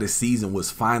game of the season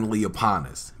was finally upon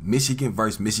us, Michigan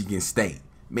versus Michigan State.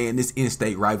 Man, this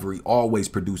in-state rivalry always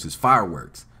produces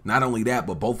fireworks. Not only that,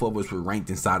 but both of us were ranked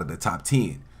inside of the top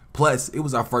 10. Plus, it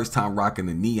was our first time rocking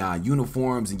the neon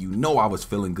uniforms, and you know I was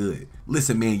feeling good.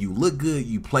 Listen, man, you look good,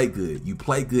 you play good. You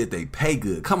play good, they pay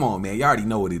good. Come on, man, you already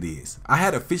know what it is. I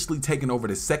had officially taken over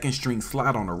the 2nd string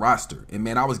slot on the roster, and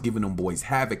man, I was giving them boys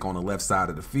havoc on the left side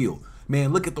of the field.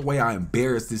 Man, look at the way I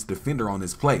embarrassed this defender on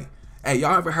this play. Hey,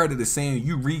 y'all ever heard of the saying,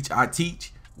 you reach, I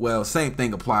teach? Well, same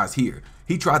thing applies here.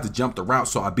 He tried to jump the route,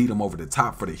 so I beat him over the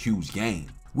top for the huge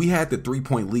gain. We had the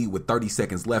 3-point lead with 30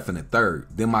 seconds left in the third.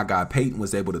 Then my guy Peyton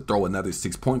was able to throw another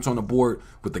 6 points on the board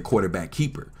with the quarterback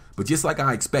keeper. But just like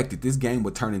I expected, this game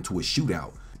would turn into a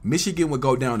shootout. Michigan would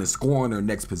go down and score on their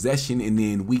next possession, and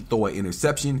then we throw an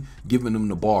interception, giving them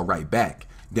the ball right back.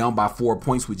 Down by 4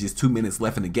 points with just 2 minutes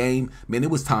left in the game, man, it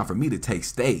was time for me to take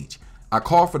stage. I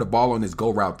called for the ball on this go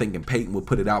route thinking Peyton would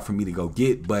put it out for me to go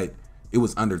get, but it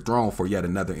was underthrown for yet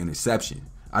another interception.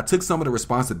 I took some of the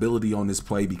responsibility on this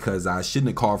play because I shouldn't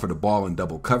have called for the ball in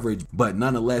double coverage, but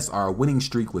nonetheless, our winning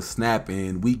streak was snapped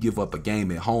and we give up a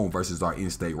game at home versus our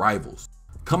in-state rivals.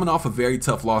 Coming off a very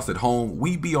tough loss at home,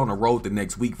 we be on the road the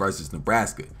next week versus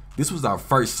Nebraska. This was our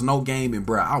first snow game, and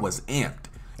I was amped.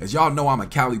 As y'all know, I'm a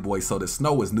Cali boy, so the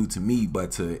snow was new to me,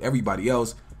 but to everybody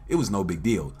else, it was no big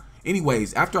deal.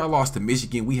 Anyways, after I lost to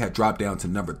Michigan, we had dropped down to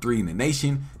number 3 in the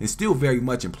nation and still very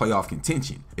much in playoff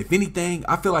contention. If anything,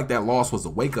 I feel like that loss was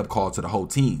a wake-up call to the whole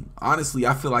team. Honestly,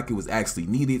 I feel like it was actually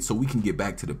needed so we can get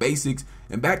back to the basics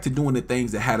and back to doing the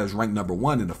things that had us ranked number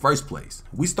 1 in the first place.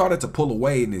 We started to pull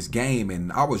away in this game,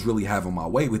 and I was really having my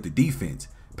way with the defense.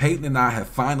 Peyton and I have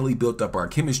finally built up our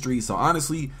chemistry, so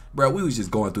honestly, we was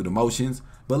just going through the motions.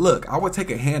 But look, I would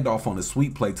take a handoff on a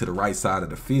sweep play to the right side of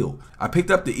the field. I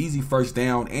picked up the easy first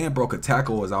down and broke a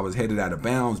tackle as I was headed out of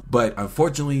bounds, but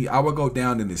unfortunately, I would go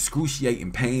down in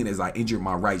excruciating pain as I injured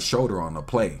my right shoulder on the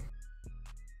play.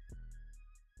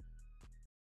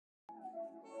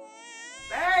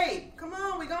 Babe, come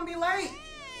on, we gonna be late.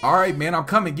 All right, man, I'm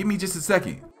coming. Give me just a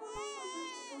second.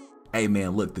 Hey,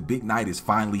 man, look, the big night is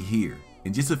finally here.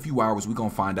 In just a few hours, we're gonna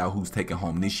find out who's taking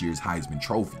home this year's Heisman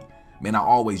Trophy. Man, I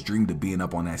always dreamed of being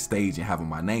up on that stage and having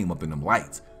my name up in them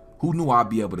lights. Who knew I'd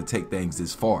be able to take things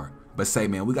this far? But say,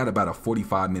 man, we got about a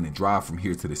 45-minute drive from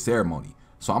here to the ceremony.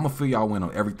 So I'm gonna fill y'all in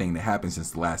on everything that happened since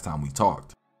the last time we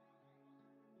talked.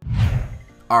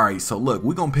 Alright, so look,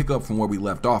 we're gonna pick up from where we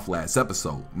left off last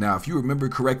episode. Now, if you remember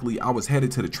correctly, I was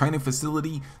headed to the training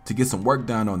facility to get some work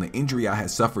done on the injury I had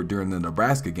suffered during the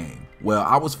Nebraska game. Well,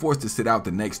 I was forced to sit out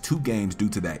the next 2 games due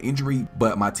to that injury,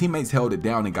 but my teammates held it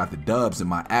down and got the dubs in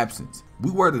my absence. We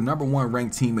were the #1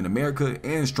 ranked team in America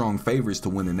and strong favorites to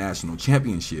win the national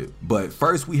championship. But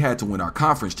first we had to win our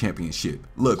conference championship.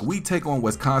 Look, we take on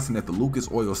Wisconsin at the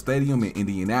Lucas Oil Stadium in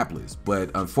Indianapolis,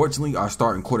 but unfortunately our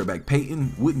starting quarterback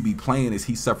Peyton wouldn't be playing as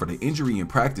he suffered an injury in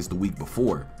practice the week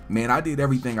before. Man, I did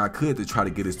everything I could to try to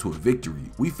get us to a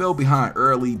victory. We fell behind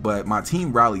early, but my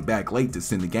team rallied back late to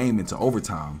send the game into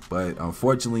overtime. But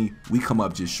unfortunately, we come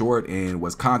up just short and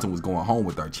Wisconsin was going home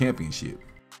with our championship.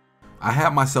 I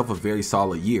had myself a very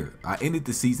solid year. I ended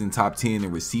the season top 10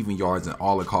 in receiving yards in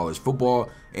all of college football,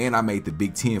 and I made the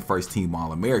Big Ten first team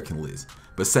All-American list.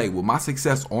 But say, with my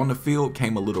success on the field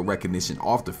came a little recognition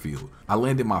off the field. I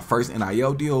landed my first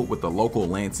NIL deal with a local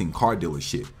Lansing car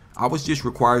dealership. I was just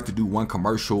required to do 1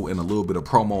 commercial and a little bit of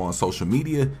promo on social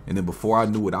media, and then before I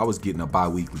knew it, I was getting a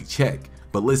bi-weekly check.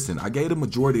 But listen, I gave the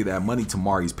majority of that money to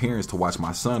Mari's parents to watch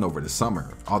my son over the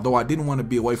summer. Although I didn't want to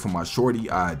be away from my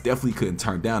shorty, I definitely couldn't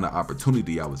turn down the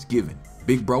opportunity I was given.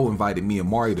 Big bro invited me and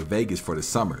Mari to Vegas for the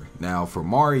summer. Now for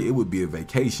Mari, it would be a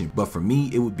vacation, but for me,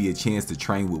 it would be a chance to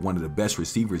train with one of the best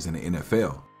receivers in the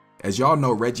NFL. As y'all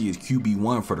know, Reggie is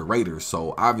QB1 for the Raiders,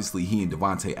 so obviously he and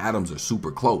Devontae Adams are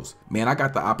super close. Man, I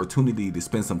got the opportunity to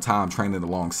spend some time training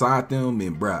alongside them,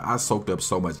 and bruh, I soaked up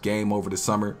so much game over the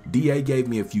summer. DA gave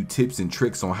me a few tips and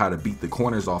tricks on how to beat the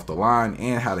corners off the line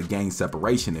and how to gain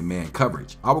separation in man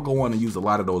coverage. I would go on and use a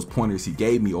lot of those pointers he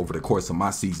gave me over the course of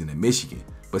my season in Michigan.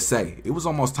 But say, it was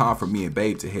almost time for me and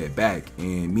Babe to head back,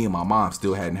 and me and my mom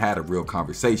still hadn't had a real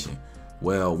conversation.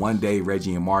 Well, one day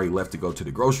Reggie and Mari left to go to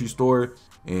the grocery store,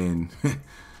 and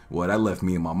well, that left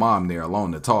me and my mom there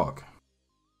alone to talk.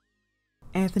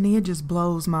 Anthony, it just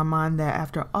blows my mind that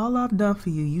after all I've done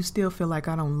for you, you still feel like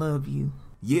I don't love you.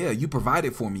 Yeah, you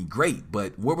provided for me, great,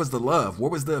 but where was the love? Where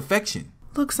was the affection?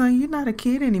 Look, son, you're not a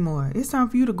kid anymore. It's time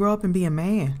for you to grow up and be a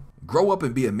man. Grow up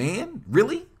and be a man?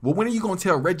 Really? Well, when are you going to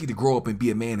tell Reggie to grow up and be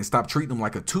a man and stop treating him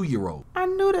like a 2-year-old? I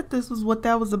knew that this was what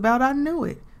that was about. I knew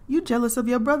it. You jealous of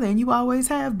your brother, and you always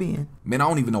have been. Man, I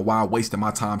don't even know why I wasted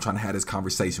my time trying to have this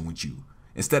conversation with you.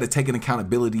 Instead of taking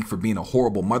accountability for being a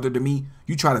horrible mother to me,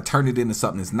 you try to turn it into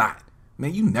something it's not.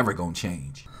 Man, you never gonna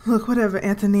change. Look, whatever,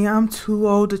 Anthony, I'm too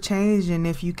old to change, and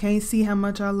if you can't see how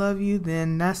much I love you,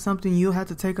 then that's something you'll have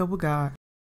to take up with God.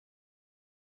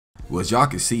 Well, as y'all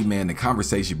can see, man, the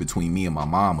conversation between me and my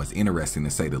mom was interesting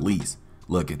to say the least.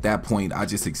 Look, at that point, I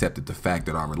just accepted the fact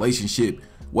that our relationship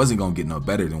wasn't gonna get no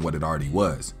better than what it already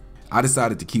was. I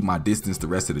decided to keep my distance the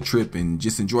rest of the trip and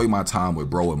just enjoy my time with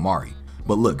bro and Mari.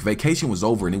 But look, vacation was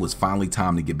over and it was finally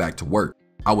time to get back to work.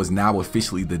 I was now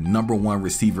officially the #1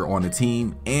 receiver on the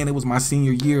team, and it was my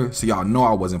senior year, so y'all know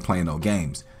I wasn't playing no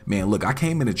games. Man, look, I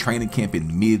came into training camp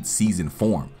in mid-season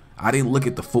form. I didn't look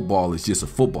at the football as just a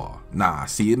football. Nah,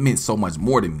 see, it meant so much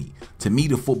more to me. To me,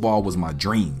 the football was my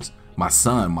dreams, my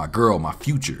son, my girl, my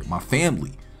future, my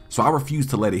family. So I refused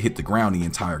to let it hit the ground the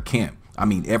entire camp. I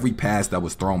mean, every pass that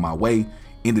was thrown my way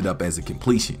ended up as a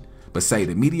completion. But say,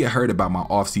 the media heard about my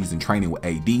off-season training with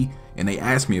AD, and they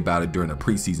asked me about it during a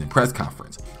preseason press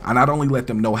conference. I not only let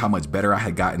them know how much better I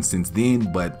had gotten since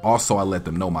then, but also I let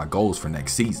them know my goals for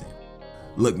next season.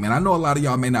 Look, man, I know a lot of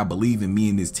y'all may not believe in me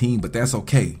and this team, but that's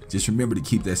okay. Just remember to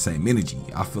keep that same energy.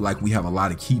 I feel like we have a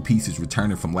lot of key pieces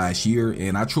returning from last year,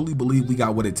 and I truly believe we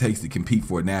got what it takes to compete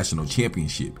for a national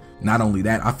championship. Not only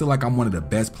that, I feel like I'm one of the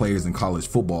best players in college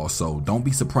football, so don't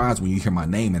be surprised when you hear my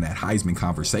name in that Heisman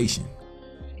conversation.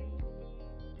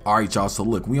 Alright y'all, so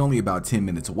look, we only about 10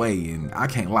 minutes away, and I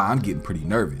can't lie, I'm getting pretty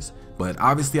nervous. But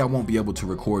obviously I won't be able to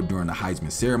record during the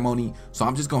Heisman ceremony, so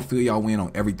I'm just gonna fill y'all in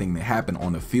on everything that happened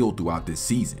on the field throughout this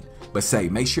season. But say,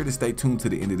 make sure to stay tuned to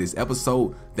the end of this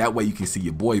episode, that way you can see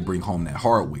your boy bring home that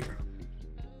hardware.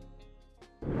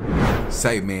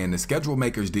 Say, man, the schedule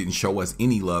makers didn't show us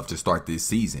any love to start this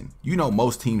season. You know,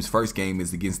 most teams' first game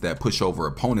is against that pushover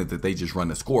opponent that they just run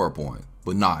the score up on.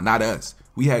 But nah, not us.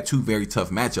 We had 2 very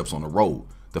tough matchups on the road.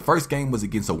 The first game was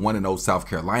against a 1-0 South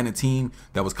Carolina team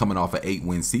that was coming off an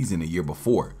 8-win season a year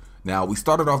before. Now, we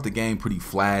started off the game pretty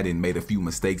flat and made a few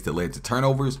mistakes that led to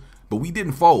turnovers, but we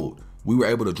didn't fold. We were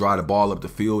able to drive the ball up the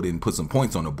field and put some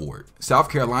points on the board. South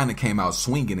Carolina came out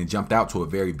swinging and jumped out to a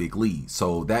very big lead,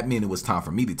 so that meant it was time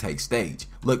for me to take stage.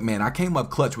 Look, man, I came up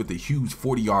clutch with a huge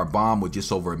 40-yard bomb with just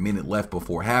over a minute left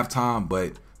before halftime,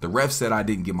 but the ref said I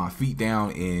didn't get my feet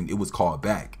down and it was called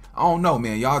back. I don't know,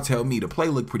 man. Y'all tell me. The play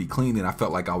looked pretty clean and I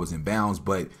felt like I was in bounds,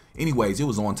 but Anyways, it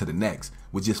was on to the next.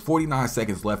 With just 49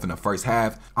 seconds left in the first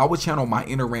half, I would channel my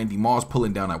inner Randy Moss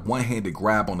pulling down a one-handed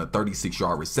grab on a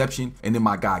 36-yard reception, and then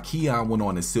my guy Keon went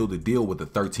on to seal the deal with a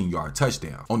 13-yard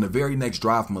touchdown. On the very next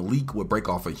drive, Malik would break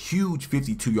off a huge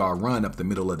 52-yard run up the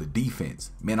middle of the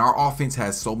defense. Man, our offense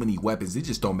has so many weapons, it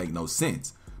just don't make no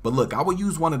sense. But look, I would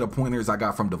use one of the pointers I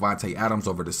got from Devontae Adams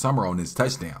over the summer on this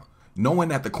touchdown. Knowing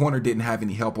that the corner didn't have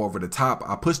any help over the top,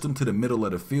 I pushed him to the middle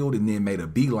of the field and then made a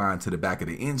beeline to the back of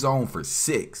the end zone for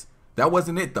 6. That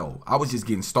wasn't it though, I was just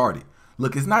getting started.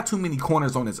 Look, it's not too many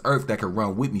corners on this earth that could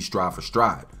run with me stride for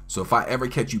stride. So if I ever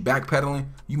catch you backpedaling,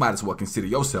 you might as well consider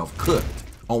yourself cooked.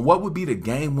 On what would be the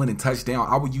game-winning touchdown,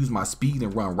 I would use my speed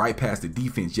and run right past the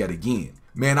defense yet again.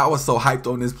 Man, I was so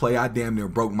hyped on this play, I damn near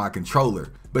broke my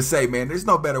controller. But say, man, there's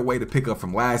no better way to pick up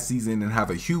from last season and have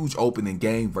a huge opening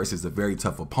game versus a very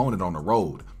tough opponent on the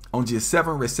road. On just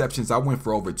 7 receptions, I went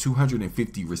for over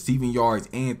 250 receiving yards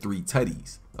and 3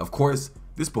 tutties. Of course,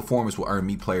 this performance will earn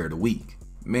me Player of the Week.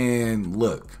 Man,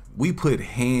 look, we put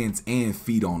hands and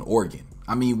feet on Oregon.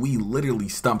 I mean, we literally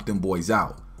stumped them boys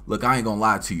out. Look, I ain't gonna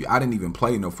lie to you, I didn't even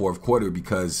play in the fourth quarter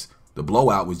because the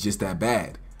blowout was just that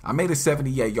bad. I made a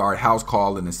 78-yard house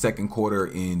call in the second quarter,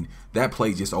 and that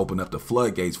play just opened up the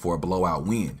floodgates for a blowout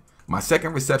win. My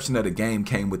second reception of the game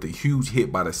came with a huge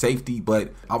hit by the safety,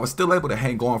 but I was still able to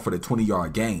hang on for the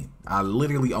 20-yard gain. I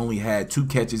literally only had 2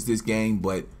 catches this game,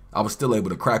 but I was still able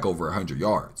to crack over 100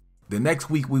 yards. The next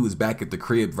week, we was back at the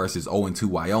crib versus 0-2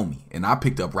 Wyoming, and I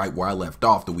picked up right where I left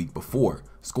off the week before,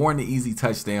 scoring the easy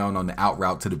touchdown on the out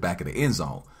route to the back of the end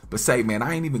zone. But say, man,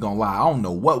 I ain't even gonna lie, I don't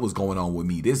know what was going on with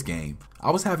me this game.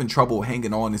 I was having trouble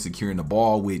hanging on and securing the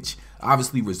ball, which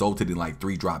obviously resulted in like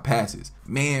 3 drop passes.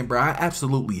 Man, bro, I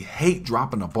absolutely hate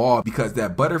dropping the ball because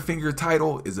that Butterfinger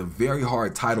title is a very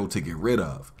hard title to get rid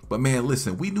of. But man,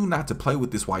 listen, we knew not to play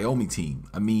with this Wyoming team.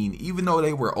 I mean, even though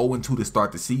they were 0-2 to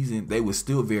start the season, they were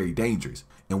still very dangerous.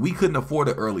 And we couldn't afford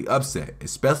an early upset,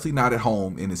 especially not at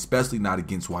home and especially not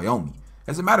against Wyoming.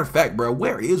 As a matter of fact, bro,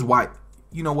 where is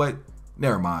You know what?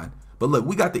 Never mind. But look,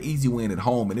 we got the easy win at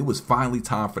home, and it was finally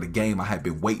time for the game I had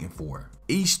been waiting for.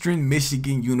 Eastern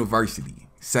Michigan University.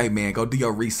 Say, man, go do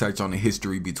your research on the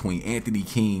history between Anthony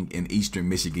King and Eastern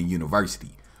Michigan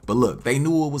University. But look, they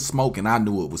knew it was smoke, and I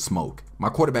knew it was smoke. My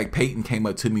quarterback Peyton came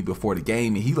up to me before the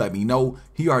game, and he let me know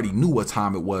he already knew what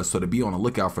time it was, so to be on the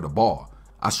lookout for the ball.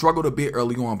 I struggled a bit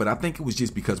early on, but I think it was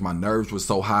just because my nerves were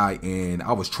so high and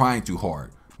I was trying too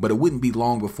hard. But it wouldn't be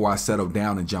long before I settled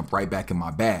down and jumped right back in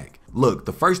my bag. Look,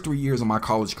 the first 3 years of my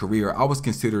college career, I was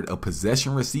considered a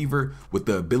possession receiver with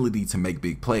the ability to make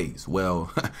big plays.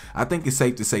 Well, I think it's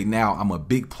safe to say now I'm a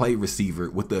big play receiver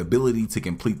with the ability to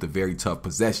complete the very tough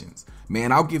possessions.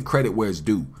 Man, I'll give credit where it's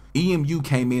due. EMU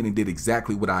came in and did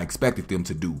exactly what I expected them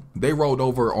to do. They rolled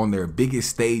over on their biggest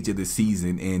stage of the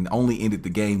season and only ended the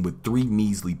game with 3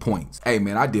 measly points. Hey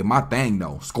man, I did my thing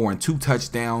though, scoring 2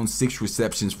 touchdowns, 6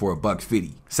 receptions for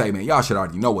 $150. Say man, y'all should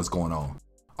already know what's going on.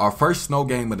 Our first snow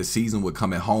game of the season would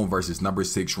come at home versus number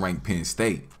 6 ranked Penn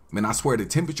State. Man, I swear the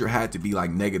temperature had to be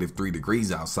like -3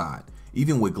 degrees outside.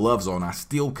 Even with gloves on, I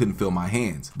still couldn't feel my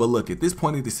hands. But look, at this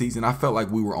point of the season, I felt like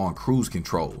we were on cruise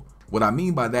control. What I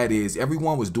mean by that is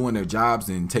everyone was doing their jobs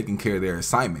and taking care of their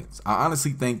assignments. I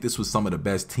honestly think this was some of the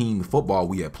best team football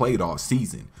we had played all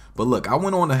season. But look, I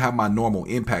went on to have my normal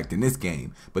impact in this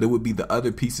game, but it would be the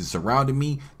other pieces surrounding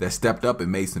me that stepped up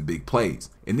and made some big plays.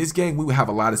 In this game, we would have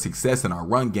a lot of success in our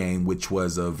run game, which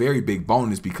was a very big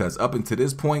bonus because up until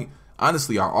this point,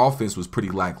 honestly, our offense was pretty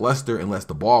lackluster unless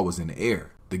the ball was in the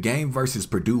air. The game versus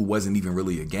Purdue wasn't even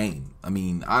really a game. I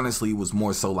mean, honestly, it was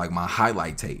more so like my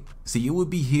highlight tape. See, it would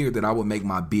be here that I would make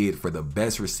my bid for the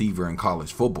best receiver in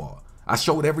college football. I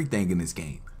showed everything in this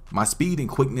game. My speed and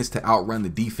quickness to outrun the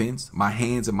defense, my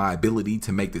hands and my ability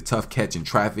to make the tough catch in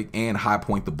traffic and high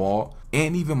point the ball,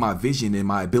 and even my vision and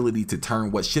my ability to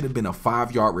turn what should have been a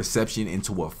 5-yard reception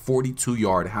into a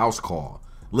 42-yard house call.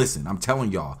 Listen, I'm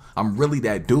telling y'all, I'm really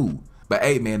that dude. But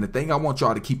hey man, the thing I want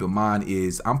y'all to keep in mind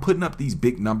is I'm putting up these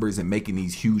big numbers and making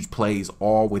these huge plays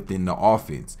all within the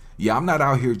offense. Yeah, I'm not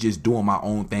out here just doing my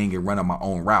own thing and running my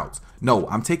own routes. No,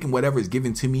 I'm taking whatever is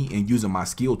given to me and using my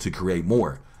skill to create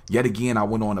more. Yet again, I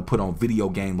went on to put on video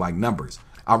game-like numbers.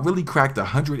 I really cracked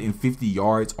 150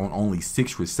 yards on only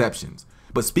 6 receptions.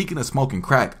 But speaking of smoking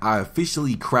crack, I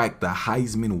officially cracked the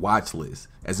Heisman watch list.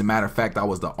 As a matter of fact, I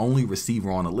was the only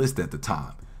receiver on the list at the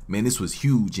time. Man, this was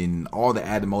huge and all the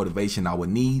added motivation I would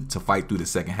need to fight through the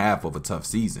second half of a tough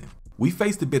season. We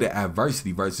faced a bit of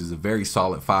adversity versus a very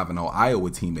solid 5-0 Iowa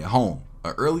team at home.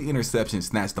 An early interception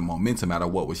snatched the momentum out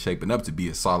of what was shaping up to be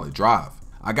a solid drive.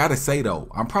 I gotta say though,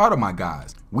 I'm proud of my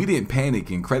guys. We didn't panic,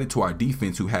 and credit to our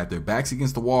defense who had their backs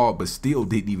against the wall but still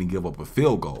didn't even give up a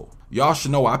field goal. Y'all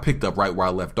should know I picked up right where I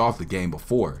left off the game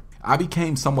before. I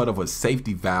became somewhat of a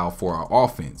safety valve for our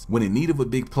offense. When in need of a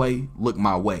big play, look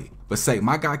my way. But say,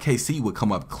 my guy KC would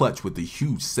come up clutch with a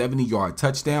huge 70-yard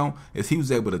touchdown as he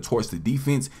was able to torch the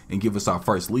defense and give us our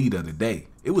first lead of the day.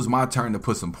 It was my turn to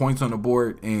put some points on the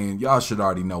board, and y'all should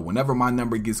already know whenever my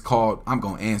number gets called, I'm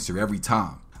gonna answer every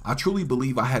time. I truly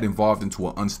believe I had evolved into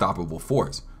an unstoppable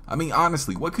force. I mean,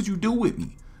 honestly, what could you do with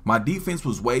me? My defense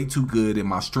was way too good and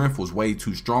my strength was way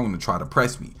too strong to try to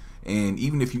press me. And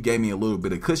even if you gave me a little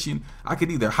bit of cushion, I could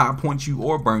either high point you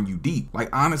or burn you deep. Like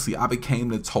honestly, I became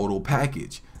the total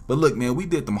package. But look, man, we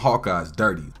did them Hawkeyes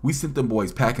dirty. We sent them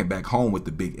boys packing back home with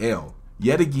the big L.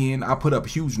 Yet again, I put up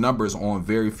huge numbers on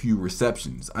very few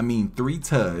receptions. I mean, 3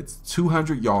 tuds,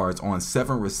 200 yards on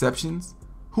 7 receptions.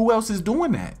 Who else is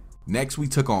doing that? Next, we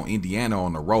took on Indiana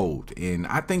on the road. And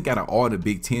I think out of all the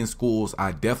Big Ten schools,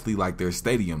 I definitely like their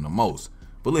stadium the most.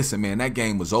 But listen, man, that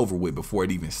game was over with before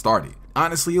it even started.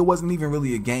 Honestly, it wasn't even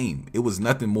really a game. It was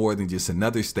nothing more than just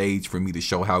another stage for me to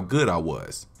show how good I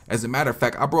was. As a matter of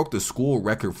fact, I broke the school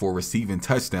record for receiving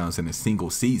touchdowns in a single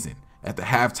season. At the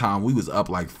halftime, we was up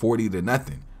like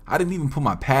 40-0. I didn't even put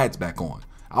my pads back on.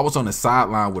 I was on the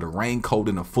sideline with a raincoat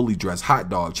and a fully dressed hot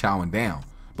dog chowing down.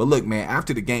 But look, man,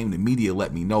 after the game, the media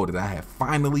let me know that I had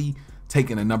finally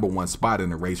taken the #1 spot in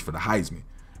the race for the Heisman.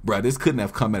 Bruh, this couldn't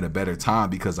have come at a better time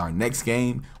because our next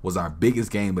game was our biggest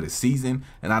game of the season,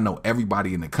 and I know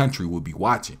everybody in the country will be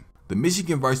watching. The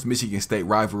Michigan versus Michigan State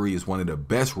rivalry is one of the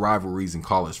best rivalries in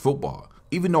college football.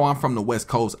 Even though I'm from the West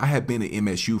Coast, I have been at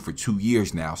MSU for 2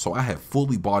 years now, so I have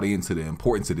fully bought into the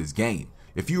importance of this game.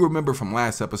 If you remember from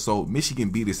last episode, Michigan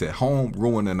beat us at home,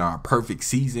 ruining our perfect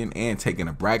season and taking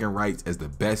the bragging rights as the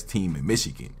best team in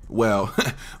Michigan. Well,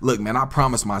 look, man, I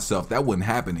promised myself that wouldn't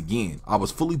happen again. I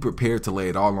was fully prepared to lay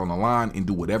it all on the line and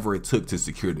do whatever it took to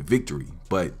secure the victory.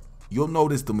 But you'll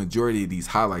notice the majority of these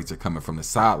highlights are coming from the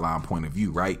sideline point of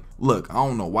view, right? Look, I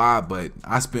don't know why, but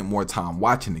I spent more time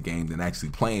watching the game than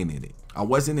actually playing in it. I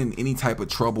wasn't in any type of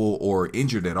trouble or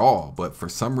injured at all, but for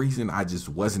some reason, I just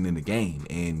wasn't in the game.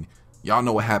 And y'all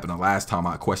know what happened the last time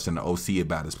I questioned the OC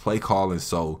about his play calling,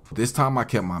 so this time I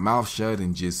kept my mouth shut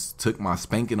and just took my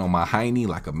spanking on my hiney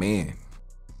like a man.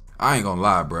 I ain't gonna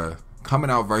lie, bruh.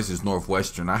 Coming out versus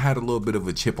Northwestern, I had a little bit of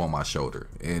a chip on my shoulder,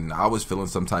 and I was feeling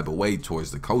some type of way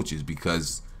towards the coaches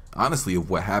because, honestly, of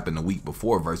what happened the week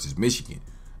before versus Michigan.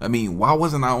 I mean, why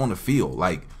wasn't I on the field?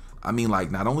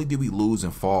 Not only did we lose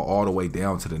and fall all the way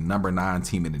down to the #9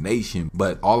 team in the nation,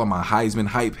 but all of my Heisman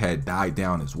hype had died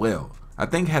down as well. I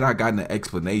think had I gotten an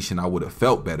explanation, I would have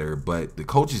felt better, but the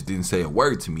coaches didn't say a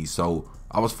word to me, so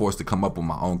I was forced to come up with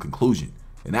my own conclusion.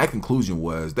 And that conclusion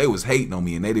was they was hating on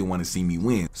me and they didn't want to see me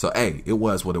win. So hey, it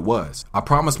was what it was. I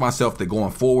promised myself that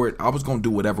going forward, I was going to do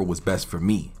whatever was best for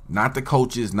me. Not the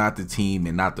coaches, not the team,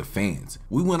 and not the fans.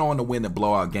 We went on to win the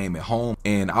blowout game at home,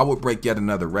 and I would break yet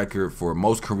another record for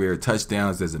most career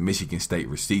touchdowns as a Michigan State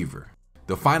receiver.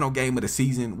 The final game of the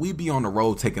season, we'd be on the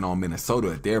road taking on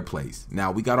Minnesota at their place.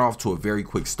 Now, we got off to a very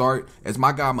quick start as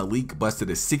my guy Malik busted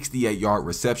a 68-yard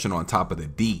reception on top of the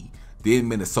D. Then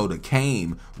Minnesota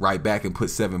came right back and put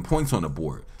 7 points on the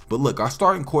board. But look, our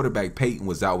starting quarterback Peyton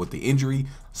was out with the injury,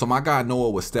 so my guy Noah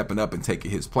was stepping up and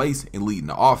taking his place and leading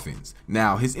the offense.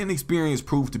 Now, his inexperience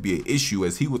proved to be an issue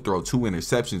as he would throw 2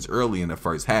 interceptions early in the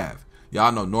first half.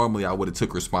 Y'all know normally I would have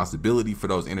took responsibility for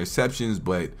those interceptions,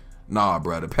 but nah,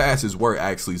 bruh, the passes were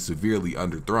actually severely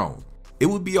underthrown. It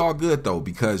would be all good though,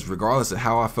 because regardless of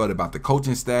how I felt about the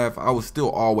coaching staff, I was still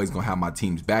always going to have my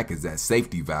team's back as that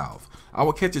safety valve. I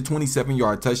would catch a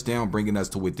 27-yard touchdown, bringing us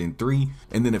to within 3,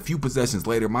 and then a few possessions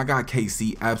later, my guy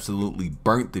KC absolutely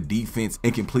burnt the defense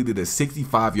and completed a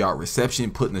 65-yard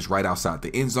reception, putting us right outside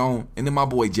the end zone, and then my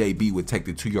boy JB would take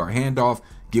the 2-yard handoff,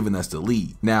 giving us the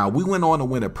lead. Now, we went on to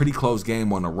win a pretty close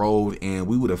game on the road, and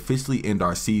we would officially end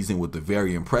our season with a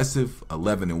very impressive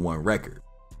 11-1 record.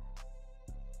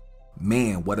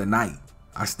 Man, what a night.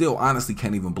 I still honestly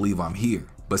can't even believe I'm here.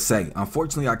 But say,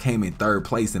 unfortunately I came in 3rd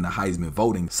place in the Heisman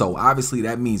voting, so obviously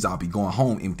that means I'll be going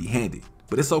home empty-handed.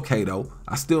 But it's okay though,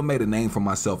 I still made a name for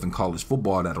myself in college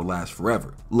football that'll last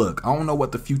forever. Look, I don't know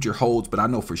what the future holds, but I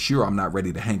know for sure I'm not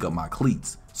ready to hang up my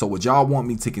cleats. So would y'all want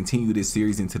me to continue this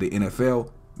series into the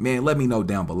NFL? Man, let me know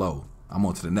down below. I'm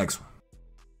on to the next one.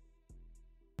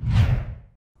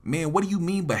 Man, what do you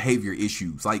mean behavior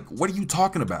issues? Like, what are you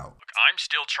talking about? Look, I'm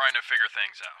still trying to figure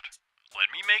things out. Let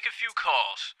me make a few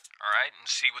calls, alright, and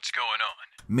see what's going on.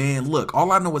 Man, look,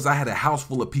 all I know is I had a house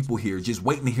full of people here just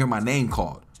waiting to hear my name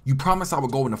called. You promised I would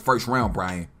go in the 1st round,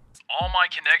 Brian. All my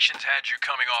connections had you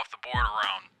coming off the board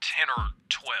around 10 or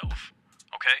 12,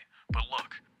 okay? But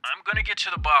look, I'm gonna get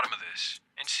to the bottom of this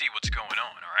and see what's going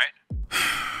on,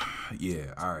 alright?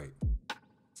 Yeah, alright.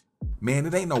 Man,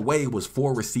 it ain't no way it was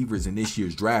 4 receivers in this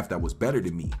year's draft that was better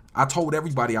than me. I told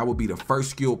everybody I would be the first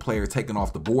skilled player taken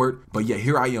off the board, but yet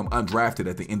here I am undrafted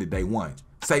at the end of day 1.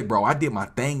 Say, bro, I did my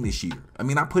thing this year. I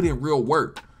mean, I put in real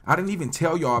work. I didn't even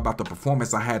tell y'all about the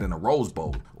performance I had in the Rose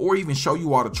Bowl, or even show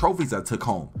you all the trophies I took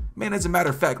home. Man, as a matter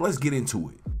of fact, let's get into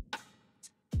it.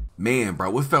 Man,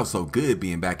 bro, it felt so good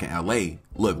being back in LA.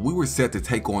 Look, we were set to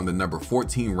take on the number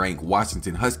 14 ranked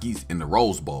Washington Huskies in the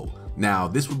Rose Bowl. Now,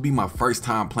 this would be my first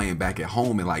time playing back at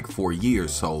home in like 4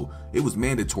 years, so it was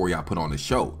mandatory I put on the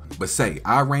show. But say,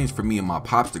 I arranged for me and my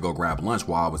pops to go grab lunch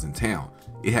while I was in town.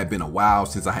 It had been a while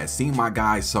since I had seen my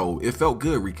guys, so it felt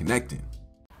good reconnecting.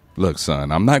 Look,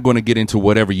 son, I'm not going to get into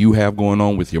whatever you have going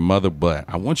on with your mother, but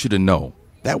I want you to know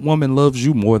that woman loves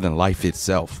you more than life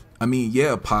itself. I mean,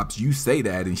 yeah, Pops, you say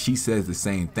that and she says the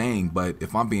same thing, but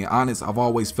if I'm being honest, I've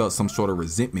always felt some sort of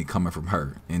resentment coming from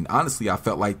her. And honestly, I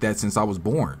felt like that since I was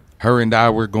born. Her and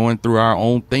I were going through our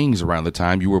own things around the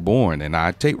time you were born, and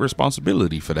I take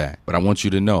responsibility for that. But I want you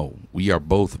to know, we are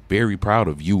both very proud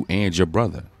of you and your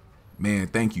brother. Man,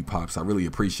 thank you, Pops. I really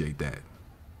appreciate that.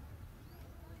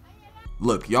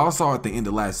 Look, y'all saw at the end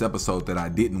of last episode that I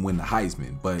didn't win the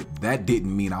Heisman, but that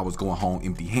didn't mean I was going home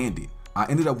empty-handed. I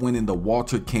ended up winning the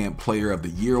Walter Camp Player of the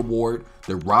Year Award,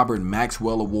 the Robert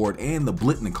Maxwell Award, and the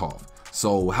Blitnikoff.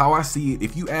 So how I see it,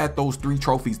 if you add those 3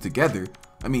 trophies together,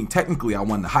 I mean, technically I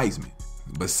won the Heisman.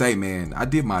 But say, man, I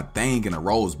did my thing in a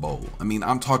Rose Bowl. I mean,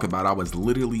 I'm talking about I was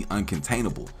literally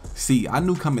uncontainable. See, I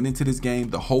knew coming into this game,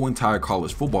 the whole entire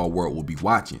college football world would be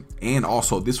watching. And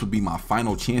also, this would be my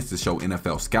final chance to show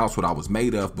NFL scouts what I was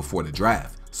made of before the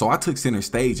draft. So I took center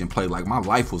stage and played like my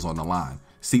life was on the line.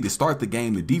 See, to start the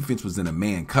game, the defense was in a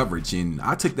man coverage, and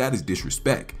I took that as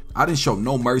disrespect. I didn't show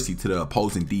no mercy to the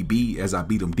opposing DB as I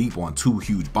beat them deep on 2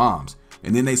 huge bombs.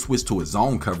 And then they switched to a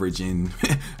zone coverage, and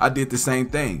I did the same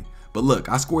thing. But look,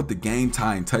 I scored the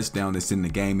game-tying touchdown to send the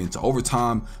game into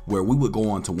overtime, where we would go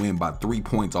on to win by 3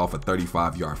 points off a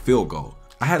 35-yard field goal.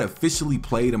 I had officially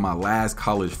played in my last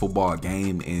college football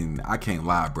game, and I can't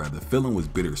lie, bro, the feeling was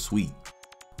bittersweet.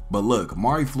 But look,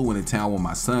 Mari flew into town with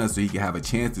my son so he could have a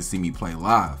chance to see me play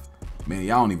live. Man,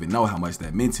 y'all don't even know how much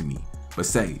that meant to me. But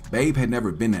say, Babe had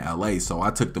never been to LA, so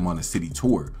I took them on a city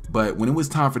tour. But when it was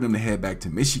time for them to head back to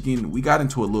Michigan, we got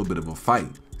into a little bit of a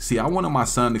fight. See, I wanted my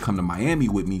son to come to Miami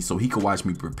with me so he could watch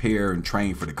me prepare and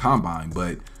train for the combine,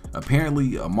 but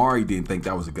apparently Amari didn't think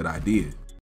that was a good idea.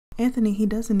 Anthony, he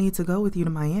doesn't need to go with you to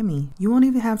Miami. You won't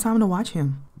even have time to watch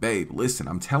him. Babe, listen,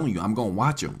 I'm telling you, I'm gonna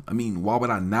watch him. I mean, why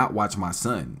would I not watch my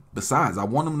son? Besides, I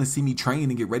want him to see me train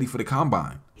and get ready for the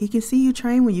combine. He can see you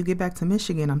train when you get back to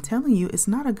Michigan. I'm telling you, it's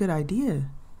not a good idea.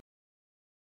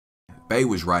 Babe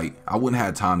was right. I wouldn't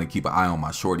have time to keep an eye on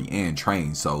my shorty and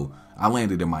train, so I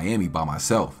landed in Miami by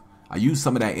myself. I used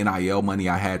some of that NIL money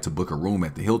I had to book a room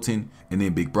at the Hilton, and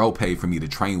then Big Bro paid for me to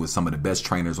train with some of the best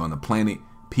trainers on the planet,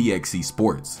 PXE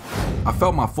Sports. I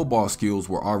felt my football skills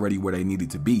were already where they needed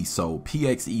to be, so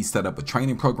PXE set up a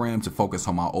training program to focus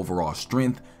on my overall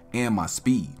strength and my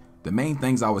speed. The main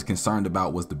things I was concerned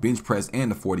about was the bench press and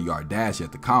the 40-yard dash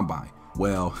at the combine.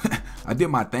 Well, I did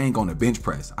my thing on the bench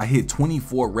press. I hit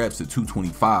 24 reps at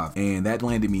 225, and that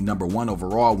landed me number 1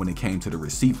 overall when it came to the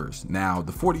receivers. Now,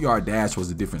 the 40-yard dash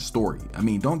was a different story. I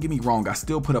mean, don't get me wrong, I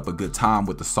still put up a good time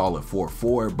with the solid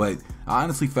 4.4, but I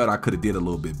honestly felt I could have did a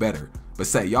little bit better. But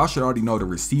say, y'all should already know the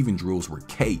receiving drills were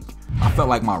cake. I felt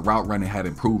like my route running had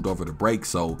improved over the break,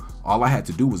 so all I had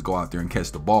to do was go out there and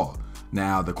catch the ball.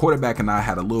 Now, the quarterback and I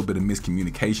had a little bit of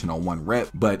miscommunication on 1 rep,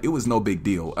 but it was no big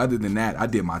deal. Other than that, I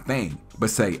did my thing. But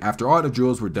say, after all the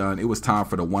drills were done, it was time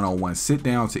for the one-on-one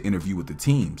sit-down to interview with the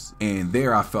teams. And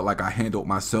there, I felt like I handled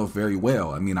myself very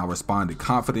well. I mean, I responded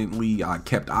confidently, I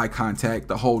kept eye contact,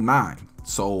 the whole 9.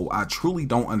 So I truly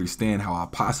don't understand how I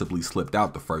possibly slipped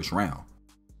out the first round.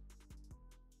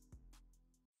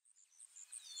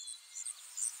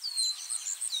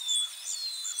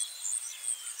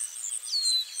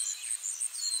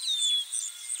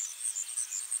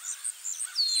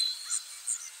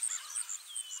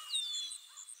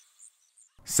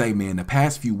 Say, man, the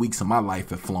past few weeks of my life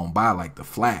have flown by like the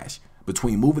flash.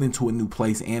 Between moving into a new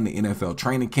place and the NFL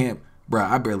training camp, bruh,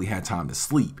 I barely had time to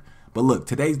sleep. But look,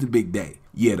 today's the big day.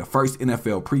 Yeah, the first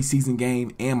NFL preseason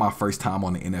game and my first time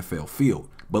on the NFL field.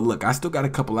 But look, I still got a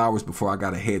couple hours before I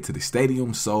gotta head to the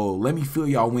stadium, so let me fill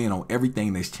y'all in on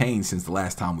everything that's changed since the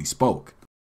last time we spoke.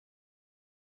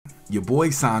 Your boy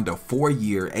signed a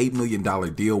 4-year, $8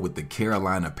 million deal with the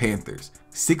Carolina Panthers.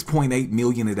 $6.8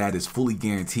 million of that is fully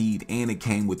guaranteed, and it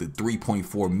came with a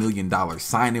 $3.4 million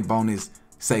signing bonus.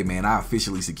 Say, man, I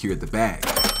officially secured the bag.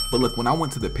 But look, when I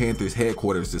went to the Panthers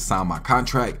headquarters to sign my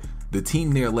contract, the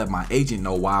team there let my agent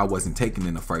know why I wasn't taken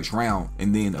in the first round,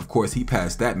 and then of course he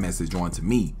passed that message on to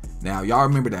me. Now y'all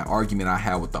remember that argument I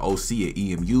had with the OC at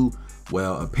EMU?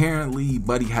 Well, apparently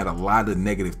Buddy had a lot of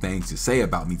negative things to say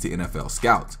about me to NFL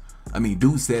scouts. I mean,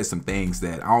 dude said some things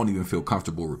that I don't even feel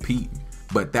comfortable repeating.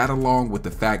 But that, along with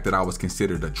the fact that I was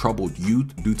considered a troubled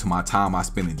youth due to my time I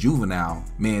spent in juvenile,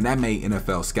 man, that made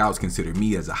NFL scouts consider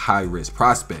me as a high-risk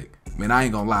prospect. Man, I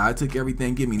ain't gonna lie, it took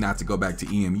everything in me not to go back to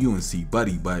EMU and see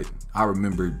Buddy, but I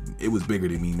remembered it was bigger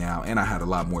than me now, and I had a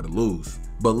lot more to lose.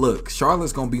 But look,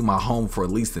 Charlotte's gonna be my home for at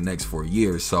least the next 4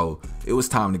 years, so it was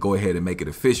time to go ahead and make it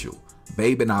official.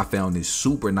 Babe and I found this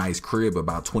super nice crib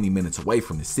about 20 minutes away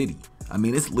from the city. I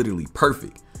mean, it's literally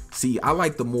perfect. See, I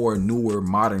like the more newer,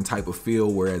 modern type of feel,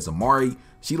 whereas Amari,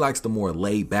 she likes the more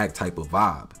laid-back type of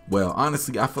vibe. Well,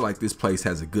 honestly, I feel like this place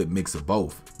has a good mix of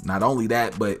both. Not only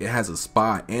that, but it has a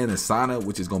spa and a sauna,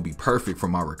 which is going to be perfect for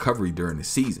my recovery during the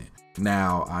season.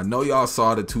 Now, I know y'all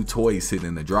saw the 2 toys sitting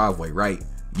in the driveway, right?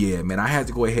 Yeah, man, I had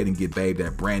to go ahead and get Babe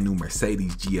that brand new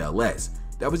Mercedes GLS.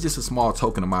 That was just a small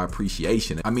token of my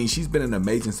appreciation. I mean, she's been an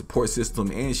amazing support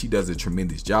system and she does a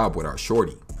tremendous job with our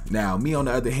shorty. Now, me on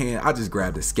the other hand, I just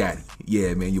grabbed a scatty.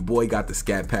 Yeah, man, your boy got the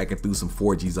scat pack and threw some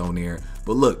 4Gs on there.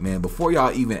 But look, man, before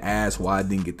y'all even ask why I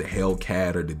didn't get the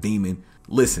Hellcat or the Demon,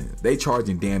 listen, they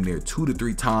charging damn near 2 to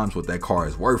 3 times what that car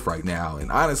is worth right now.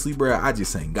 And honestly, bro, I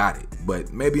just ain't got it.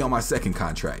 But maybe on my second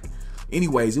contract.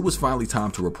 Anyways, it was finally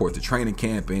time to report to training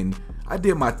camp and I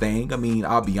did my thing. I mean,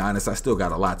 I'll be honest, I still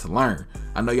got a lot to learn.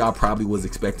 I know y'all probably was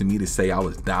expecting me to say I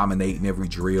was dominating every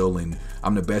drill and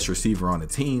I'm the best receiver on the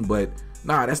team, but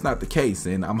nah, that's not the case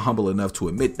and I'm humble enough to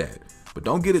admit that. But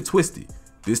don't get it twisted.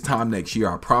 This time next year,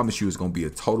 I promise you it's going to be a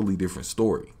totally different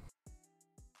story.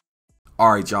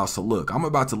 Alright y'all, so look, I'm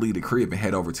about to leave the crib and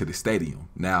head over to the stadium.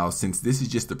 Now, since this is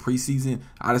just the preseason,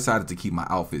 I decided to keep my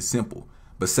outfit simple.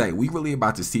 But say, we really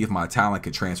about to see if my talent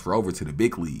can transfer over to the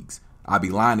big leagues. I'd be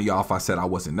lying to y'all if I said I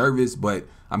wasn't nervous, but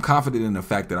I'm confident in the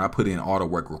fact that I put in all the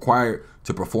work required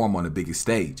to perform on the biggest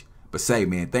stage. But say,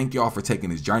 man, thank y'all for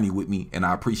taking this journey with me, and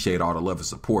I appreciate all the love and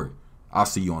support. I'll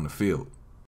see you on the field.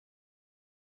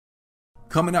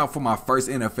 Coming out for my first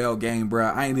NFL game,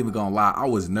 bruh, I ain't even gonna lie, I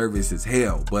was nervous as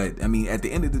hell. But, I mean, at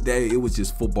the end of the day, it was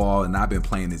just football, and I've been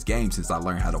playing this game since I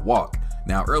learned how to walk.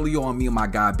 Now, early on, me and my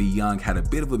guy B Young had a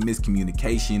bit of a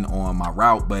miscommunication on my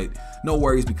route, but no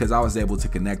worries because I was able to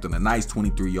connect on a nice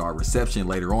 23-yard reception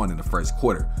later on in the first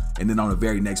quarter. And then on the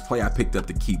very next play, I picked up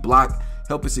the key block,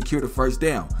 helping secure the first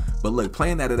down. But look,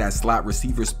 playing out of that slot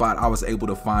receiver spot, I was able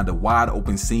to find a wide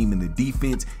open seam in the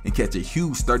defense and catch a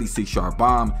huge 36-yard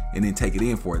bomb and then take it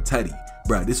in for a tutty.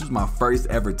 Bruh, this was my first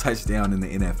ever touchdown in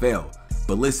the NFL.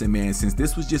 But listen, man, since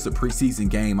this was just a preseason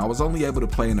game, I was only able to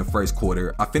play in the first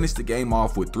quarter. I finished the game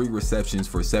off with 3 receptions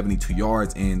for 72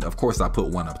 yards, and of course I put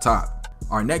 1 up top.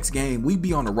 Our next game, we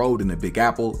be on the road in the Big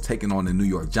Apple, taking on the New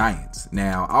York Giants.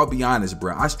 Now, I'll be honest,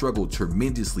 bro, I struggled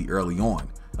tremendously early on.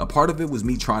 A part of it was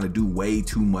me trying to do way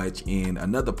too much, and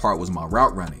another part was my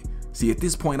route running. See, at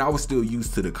this point, I was still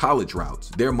used to the college routes.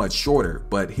 They're much shorter,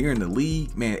 but here in the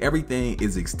league, man, everything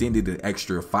is extended an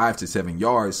extra 5 to 7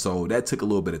 yards, so that took a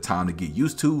little bit of time to get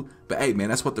used to. But hey, man,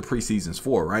 that's what the preseason's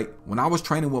for, right? When I was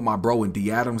training with my bro and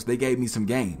D Adams, they gave me some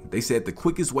game. They said the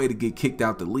quickest way to get kicked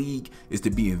out the league is to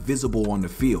be invisible on the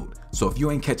field. So if you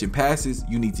ain't catching passes,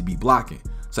 you need to be blocking.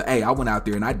 So hey, I went out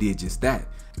there and I did just that.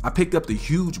 I picked up the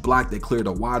huge block that cleared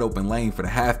a wide open lane for the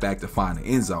halfback to find the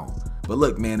end zone. But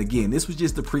look, man, again, this was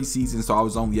just the preseason, so I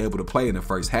was only able to play in the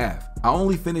first half. I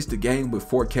only finished the game with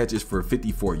 4 catches for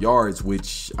 54 yards,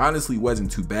 which honestly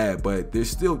wasn't too bad, but there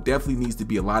still definitely needs to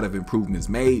be a lot of improvements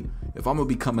made if I'm going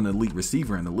to become an elite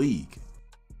receiver in the league.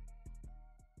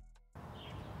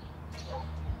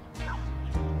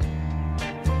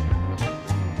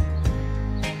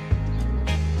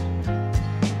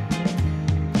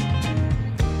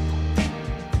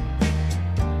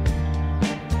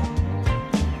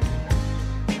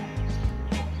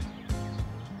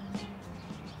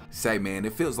 Say, man,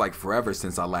 it feels like forever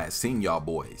since I last seen y'all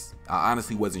boys. I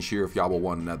honestly wasn't sure if y'all would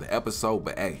want another episode,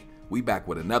 but hey, we back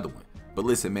with another one. But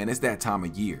listen, man, it's that time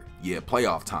of year. Yeah,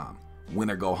 playoff time. Win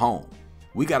or go home.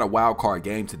 We got a wild card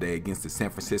game today against the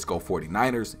San Francisco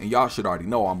 49ers, and y'all should already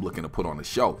know I'm looking to put on a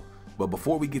show. But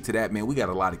before we get to that, man, we got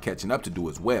a lot of catching up to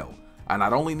do as well. I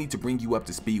not only need to bring you up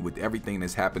to speed with everything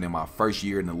that's happened in my first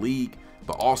year in the league,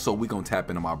 but also we gonna tap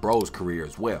into my bro's career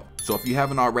as well. So if you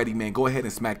haven't already, man, go ahead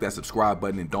and smack that subscribe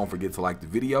button and don't forget to like the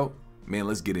video. Man,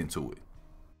 let's get into it.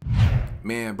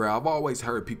 Man, bro, I've always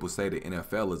heard people say the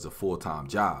NFL is a full-time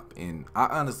job, and I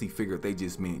honestly figured they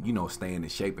just meant, you know, staying in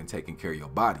shape and taking care of your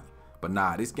body. But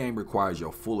nah, this game requires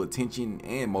your full attention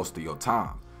and most of your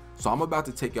time. So I'm about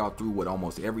to take y'all through what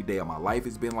almost every day of my life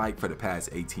has been like for the past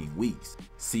 18 weeks.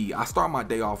 See, I start my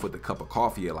day off with a cup of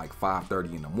coffee at like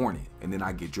 5:30 in the morning, and then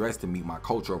I get dressed to meet my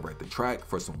coach over at the track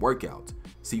for some workouts.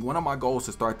 See, one of my goals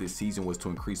to start this season was to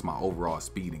increase my overall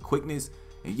speed and quickness,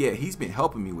 and yeah, he's been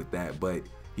helping me with that, but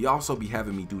he also be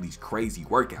having me do these crazy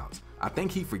workouts. I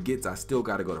think he forgets I still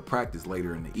gotta go to practice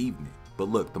later in the evening. But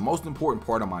look, the most important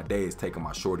part of my day is taking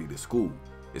my shorty to school.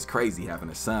 It's crazy having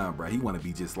a son, bruh. He wanna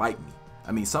be just like me.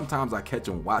 I mean, sometimes I catch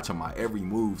him watching my every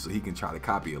move so he can try to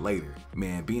copy it later.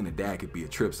 Man, being a dad could be a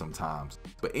trip sometimes.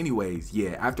 But anyways,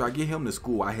 yeah, after I get him to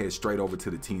school, I head straight over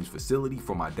to the team's facility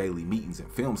for my daily meetings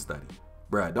and film study.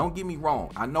 Bruh, don't get me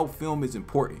wrong, I know film is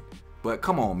important, but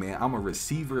come on, man, I'm a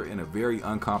receiver in a very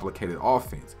uncomplicated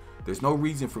offense. There's no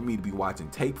reason for me to be watching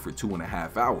tape for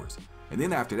 2.5 hours. And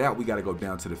then after that, we gotta go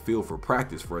down to the field for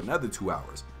practice for another 2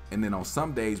 hours. And then on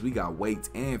some days, we got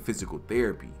weights and physical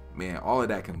therapy. Man, all of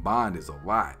that combined is a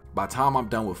lot. By the time I'm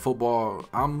done with football,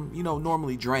 I'm,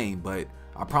 normally drained, but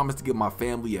I promise to give my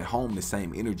family at home the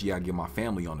same energy I give my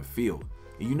family on the field.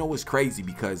 And you know what's crazy?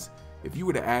 Because if you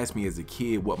were to ask me as a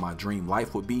kid what my dream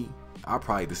life would be, I'd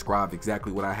probably describe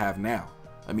exactly what I have now.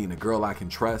 I mean, a girl I can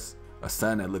trust, a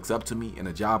son that looks up to me, and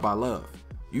a job I love.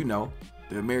 You know,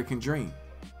 the American dream.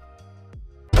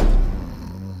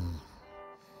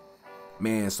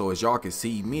 Man, so as y'all can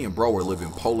see, me and bro are living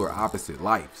polar opposite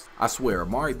lives. I swear,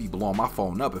 Amari be blowing my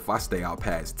phone up if I stay out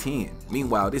past 10.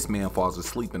 Meanwhile, this man falls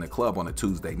asleep in a club on a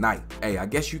Tuesday night. Hey, I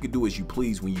guess you could do as you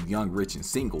please when you young, rich, and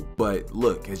single. But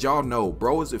look, as y'all know,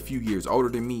 bro is a few years older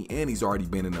than me, and he's already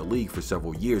been in the league for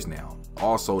several years now.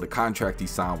 Also, the contract he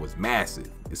signed was massive,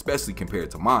 especially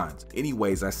compared to mine.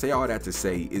 Anyways, I say all that to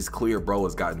say, it's clear bro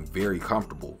has gotten very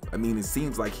comfortable. I mean, it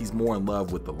seems like he's more in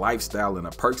love with the lifestyle and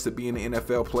the perks of being an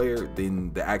NFL player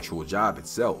than the actual job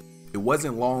itself. It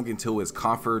wasn't long until his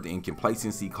comfort and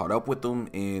complacency caught up with him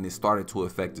and it started to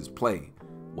affect his play.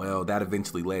 Well, that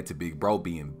eventually led to big bro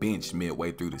being benched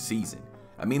midway through the season.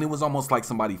 I mean, it was almost like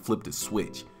somebody flipped a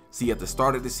switch. See, at the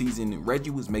start of the season, Reggie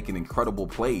was making incredible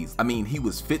plays. I mean, he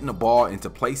was fitting the ball into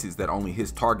places that only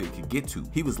his target could get to.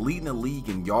 He was leading the league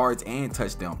in yards and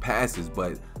touchdown passes,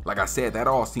 but like I said, that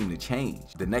all seemed to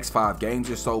change. The next 5 games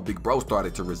or so, Big Bro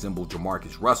started to resemble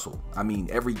Jamarcus Russell. I mean,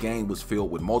 every game was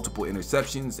filled with multiple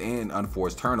interceptions and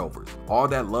unforced turnovers. All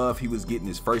that love he was getting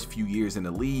his first few years in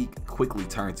the league quickly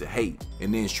turned to hate.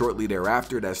 And then shortly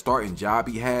thereafter, that starting job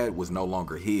he had was no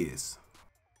longer his.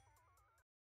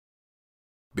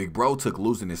 Big Bro took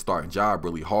losing his starting job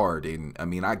really hard, and I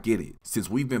mean, I get it. Since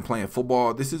we've been playing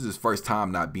football, this is his first time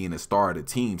not being a star of the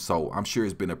team, so I'm sure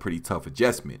it's been a pretty tough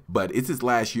adjustment. But it's his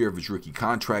last year of his rookie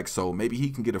contract, so maybe he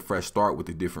can get a fresh start with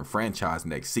a different franchise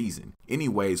next season.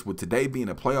 Anyways, with today being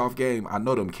a playoff game, I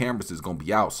know them cameras is gonna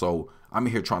be out, so I'm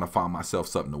in here trying to find myself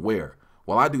something to wear.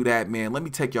 While I do that, man, let me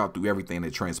take y'all through everything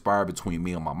that transpired between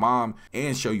me and my mom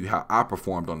and show you how I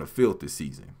performed on the field this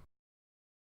season.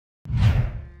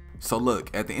 So look,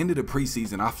 at the end of the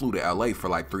preseason, I flew to LA for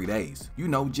like 3 days. You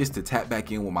know, just to tap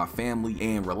back in with my family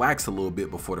and relax a little bit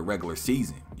before the regular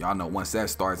season. Y'all know once that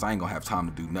starts, I ain't gonna have time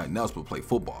to do nothing else but play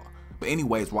football. But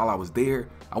anyways, while I was there,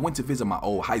 I went to visit my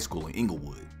old high school in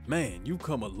Inglewood. Man, you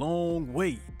come a long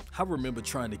way. I remember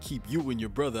trying to keep you and your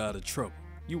brother out of trouble.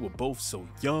 You were both so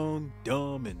young,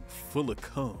 dumb, and full of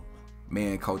cum.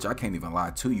 Man, coach, I can't even lie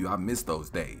to you. I miss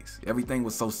those days. Everything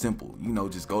was so simple. You know,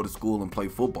 just go to school and play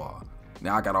football.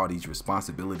 Now I got all these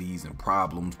responsibilities and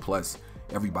problems, plus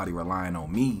everybody relying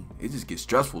on me. It just gets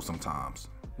stressful sometimes.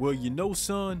 Well, you know,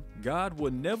 son, God will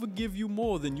never give you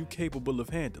more than you're capable of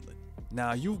handling.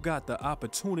 Now you've got the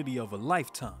opportunity of a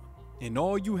lifetime, and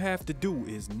all you have to do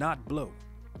is not blow.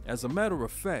 As a matter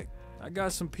of fact, I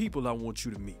got some people I want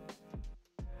you to meet.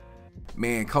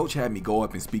 Man, coach had me go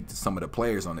up and speak to some of the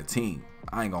players on the team.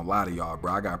 I ain't gonna lie to y'all,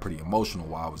 bro, I got pretty emotional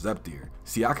while I was up there.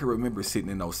 See, I can remember sitting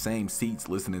in those same seats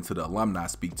listening to the alumni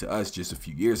speak to us just a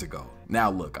few years ago. Now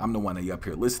look, I'm the one they up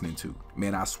here listening to.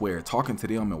 Man, I swear, talking to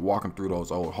them and walking through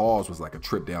those old halls was like a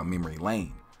trip down memory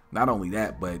lane. Not only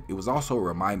that, but it was also a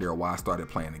reminder of why I started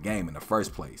playing the game in the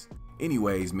first place.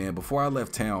 Anyways, man, before I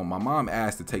left town, my mom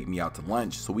asked to take me out to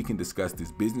lunch so we can discuss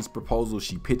this business proposal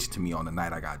she pitched to me on the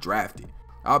night I got drafted.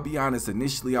 I'll be honest,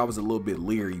 initially I was a little bit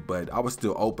leery, but I was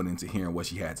still open into hearing what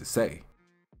she had to say.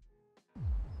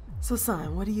 So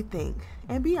son, what do you think?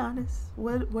 And be honest,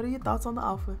 what are your thoughts on the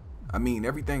offer? I mean,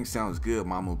 everything sounds good,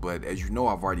 mama, but as you know,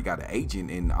 I've already got an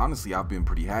agent, and honestly, I've been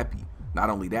pretty happy.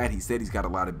 Not only that, he said he's got a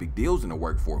lot of big deals in the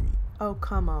work for me. Oh,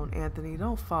 come on, Anthony,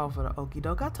 don't fall for the okie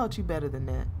doke. I taught you better than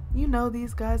that. You know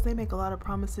these guys, they make a lot of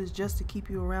promises just to keep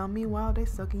you around. Meanwhile, they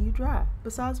sucking you dry.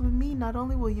 Besides, with me, not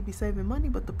only will you be saving money,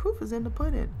 but the proof is in the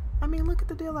pudding. I mean, look at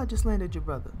the deal I just landed your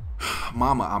brother.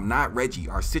 Mama, I'm not Reggie.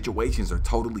 Our situations are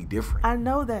totally different. I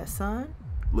know that, son.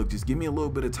 Look, just give me a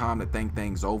little bit of time to think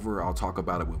things over. I'll talk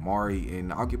about it with Mari,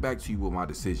 and I'll get back to you with my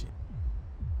decision.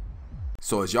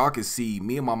 So as y'all can see,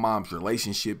 me and my mom's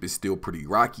relationship is still pretty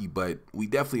rocky, but we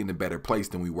definitely in a better place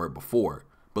than we were before.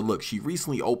 But look, she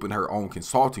recently opened her own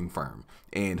consulting firm,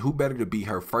 and who better to be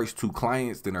her first 2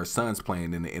 clients than her sons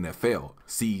playing in the NFL?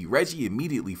 See, Reggie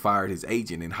immediately fired his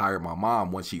agent and hired my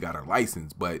mom once she got her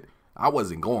license, but I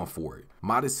wasn't going for it.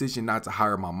 My decision not to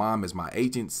hire my mom as my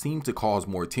agent seemed to cause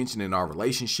more tension in our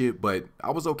relationship, but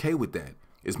I was okay with that.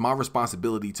 It's my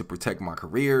responsibility to protect my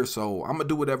career, so I'm gonna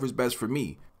do whatever's best for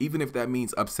me, even if that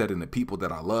means upsetting the people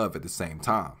that I love at the same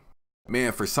time.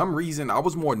 Man, for some reason, I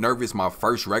was more nervous my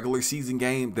first regular season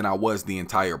game than I was the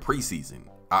entire preseason.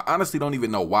 I honestly don't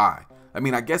even know why. I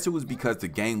mean, I guess it was because the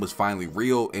game was finally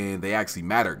real and they actually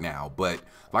mattered now. But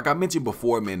like I mentioned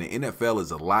before, man, the NFL is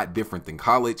a lot different than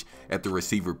college at the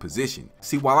receiver position.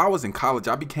 See, while I was in college,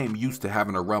 I became used to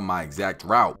having to run my exact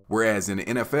route. Whereas in the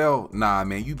NFL, nah,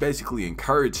 man, you basically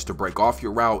encouraged to break off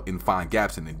your route and find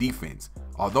gaps in the defense.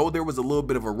 Although there was a little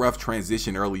bit of a rough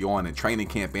transition early on in training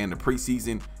camp and the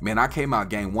preseason, man, I came out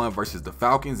game 1 versus the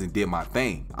Falcons and did my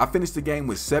thing. I finished the game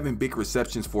with 7 big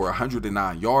receptions for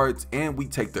 109 yards, and we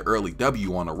take the early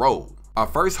W on the road. Our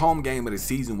first home game of the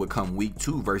season would come week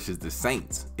 2 versus the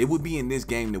Saints. It would be in this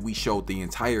game that we showed the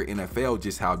entire NFL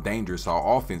just how dangerous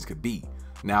our offense could be.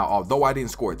 Now, although I didn't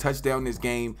score a touchdown this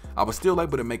game, I was still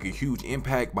able to make a huge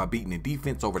impact by beating the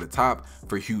defense over the top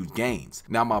for huge gains.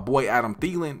 Now, my boy Adam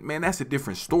Thielen, man, that's a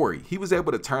different story. He was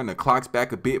able to turn the clocks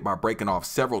back a bit by breaking off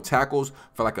several tackles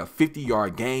for like a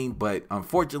 50-yard gain, but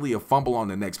unfortunately a fumble on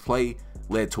the next play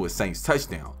led to a Saints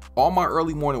touchdown. All my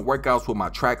early morning workouts with my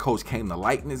track coach came to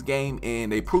light in this game,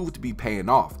 and they proved to be paying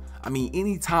off. I mean,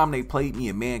 anytime they played me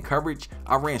in man coverage,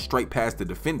 I ran straight past the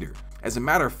defender. As a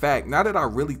matter of fact, now that I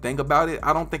really think about it,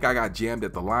 I don't think I got jammed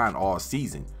at the line all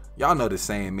season. Y'all know the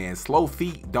saying, man, slow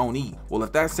feet don't eat. Well,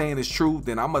 if that saying is true,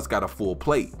 then I must got a full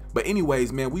plate. But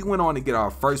anyways, man, we went on to get our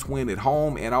first win at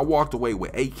home, and I walked away with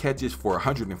 8 catches for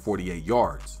 148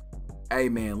 yards. Hey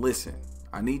man, listen,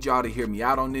 I need y'all to hear me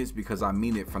out on this because I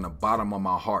mean it from the bottom of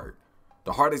my heart.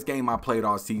 The hardest game I played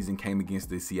all season came against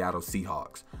the Seattle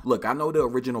Seahawks. Look, I know the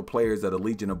original players of the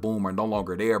Legion of Boom are no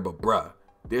longer there, but bruh,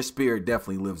 their spirit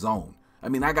definitely lives on. I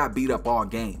mean, I got beat up all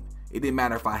game. It didn't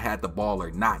matter if I had the ball or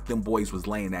not. Them boys was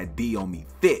laying that D on me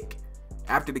thick.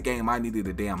 After the game, I needed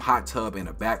a damn hot tub and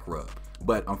a back rub.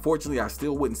 But unfortunately, I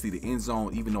still wouldn't see the end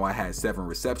zone even though I had 7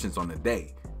 receptions on the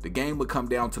day. The game would come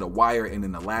down to the wire, and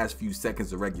in the last few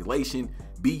seconds of regulation,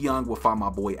 B. Young would find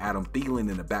my boy Adam Thielen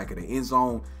in the back of the end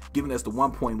zone, giving us the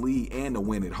 1-point lead and the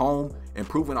win at home,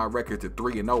 improving our record to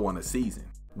 3-0 on the season.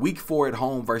 Week 4 at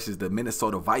home versus the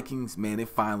Minnesota Vikings, man, it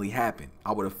finally happened.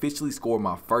 I would officially score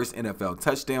my first NFL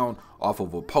touchdown off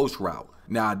of a post route.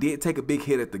 Now, I did take a big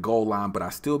hit at the goal line, but I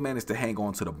still managed to hang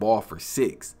on to the ball for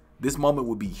 6. This moment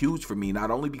would be huge for me,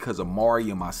 not only because Amari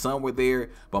and my son were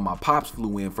there, but my pops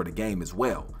flew in for the game as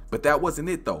well. But that wasn't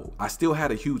it though. I still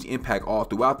had a huge impact all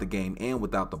throughout the game and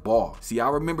without the ball. See, I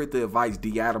remembered the advice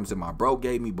D. Adams and my bro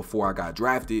gave me before I got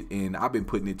drafted, and I've been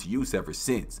putting it to use ever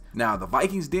since. Now, the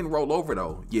Vikings didn't roll over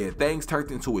though. Yeah, things turned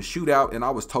into a shootout, and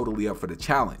I was totally up for the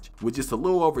challenge. With just a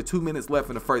little over 2 minutes left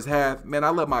in the first half, man, I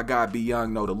let my guy B.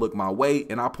 Young know to look my way,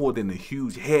 and I pulled in a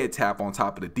huge head tap on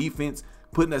top of the defense,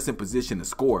 putting us in position to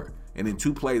score. And then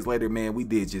 2 plays later, man, we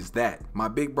did just that. My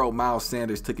big bro Miles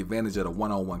Sanders took advantage of the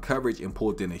one-on-one coverage and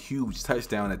pulled in a huge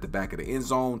touchdown at the back of the end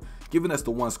zone, giving us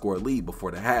the 1-score lead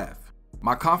before the half.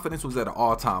 My confidence was at an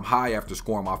all-time high after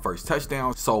scoring my first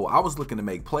touchdown, so I was looking to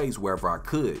make plays wherever I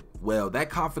could. Well, that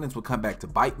confidence would come back to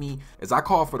bite me as I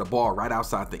called for the ball right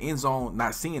outside the end zone,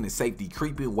 not seeing the safety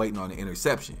creeping, waiting on the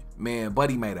interception. Man,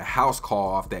 Buddy made a house call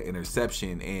off that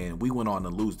interception, and we went on to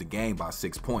lose the game by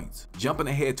 6 points. Jumping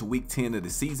ahead to week 10 of the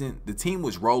season, the team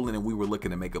was rolling and we were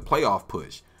looking to make a playoff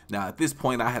push. Now, at this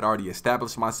point, I had already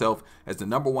established myself as the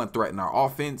 #1 threat in our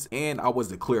offense, and I was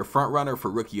the clear front runner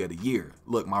for Rookie of the Year.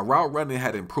 Look, my route running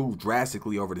had improved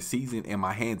drastically over the season, and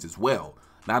my hands as well.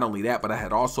 Not only that, but I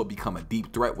had also become a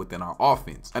deep threat within our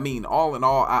offense. I mean, all in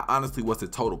all, I honestly was the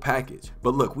total package.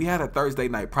 But look, we had a Thursday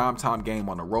night primetime game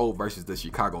on the road versus the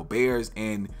Chicago Bears,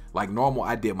 and like normal,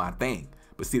 I did my thing.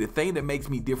 But see, the thing that makes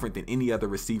me different than any other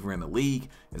receiver in the league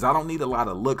is I don't need a lot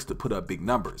of looks to put up big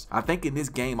numbers. I think in this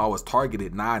game I was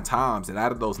targeted 9 times, and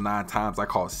out of those 9 times I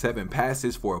caught 7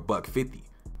 passes for $150.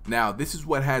 Now, this is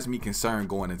what has me concerned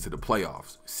going into the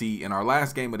playoffs. See, in our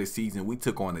last game of the season, we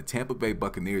took on the Tampa Bay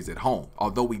Buccaneers at home.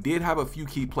 Although we did have a few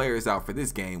key players out for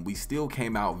this game, we still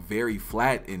came out very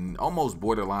flat and almost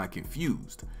borderline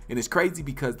confused. And it's crazy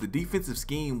because the defensive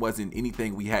scheme wasn't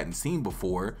anything we hadn't seen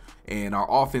before, and our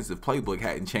offensive playbook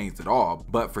hadn't changed at all,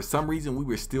 but for some reason we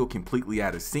were still completely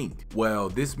out of sync. Well,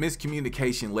 this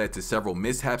miscommunication led to several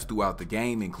mishaps throughout the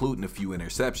game, including a few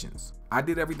interceptions. I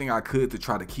did everything I could to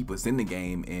try to keep us in the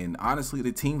game, and honestly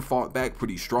the team fought back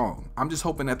pretty strong. I'm just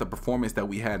hoping that the performance that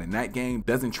we had in that game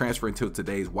doesn't transfer until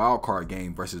today's wildcard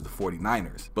game versus the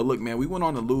 49ers. But look, man, we went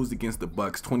on to lose against the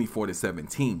Bucs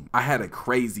 24-17. I had a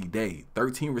crazy day,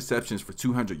 13 receptions for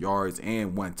 200 yards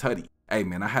and 1 tutty. Hey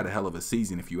man, I had a hell of a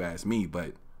season if you ask me,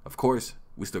 but of course,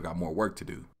 we still got more work to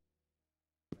do.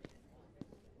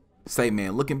 Say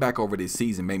man, looking back over this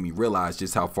season made me realize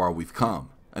just how far we've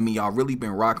come. I mean, y'all really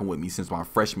been rocking with me since my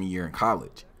freshman year in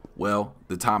college. Well,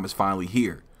 the time is finally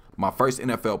here. My first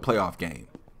NFL playoff game.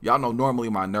 Y'all know normally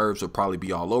my nerves would probably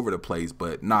be all over the place,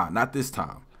 but nah, not this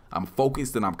time. I'm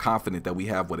focused and I'm confident that we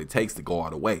have what it takes to go all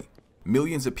the way.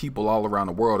 Millions of people all around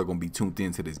the world are going to be tuned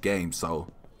into this game, so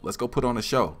let's go put on a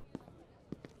show.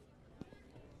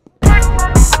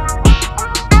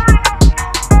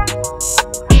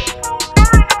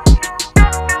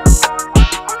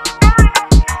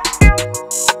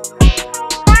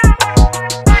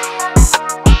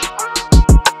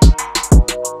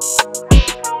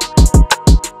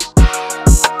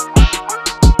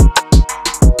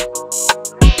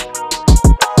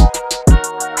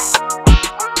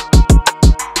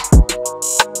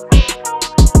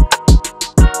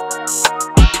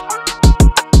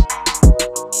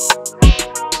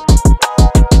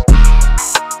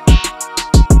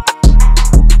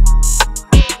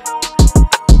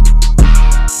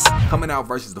 Coming out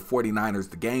versus the 49ers,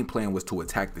 the game plan was to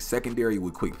attack the secondary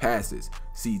with quick passes.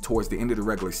 See, towards the end of the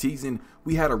regular season,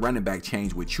 we had a running back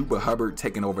change with Chuba Hubbard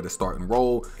taking over the starting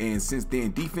role, and since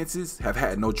then defenses have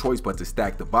had no choice but to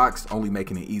stack the box, only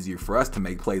making it easier for us to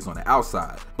make plays on the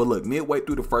outside. But look, midway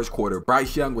through the first quarter,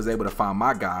 Bryce Young was able to find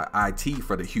my guy, IT,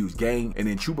 for the huge gain, and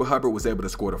then Chuba Hubbard was able to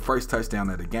score the first touchdown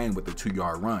of the game with the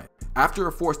 2-yard run. After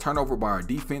a forced turnover by our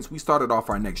defense, we started off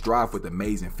our next drive with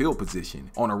amazing field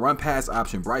position. On a run pass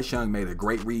option, Bryce Young made a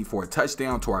great read for a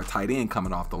touchdown to our tight end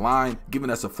coming off the line, giving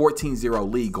us a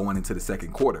 14-0 lead going into the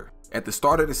second quarter. At the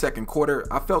start of the second quarter,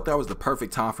 I felt that was the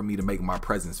perfect time for me to make my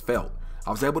presence felt.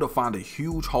 I was able to find a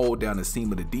huge hole down the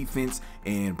seam of the defense,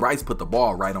 and Bryce put the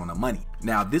ball right on the money.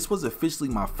 Now, this was officially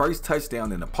my first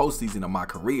touchdown in the postseason of my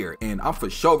career, and I'm for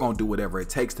sure gonna do whatever it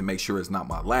takes to make sure it's not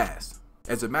my last.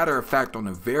 As a matter of fact, on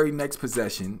the very next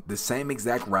possession, the same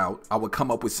exact route, I would come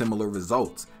up with similar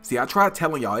results. See, I tried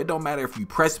telling y'all, it don't matter if you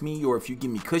press me or if you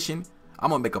give me cushion, I'm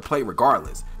gonna make a play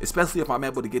regardless. Especially if I'm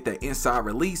able to get that inside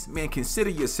release, man, consider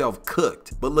yourself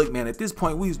cooked. But look, man, at this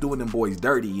point, we was doing them boys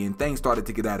dirty and things started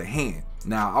to get out of hand.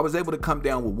 Now, I was able to come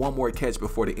down with one more catch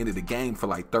before the end of the game for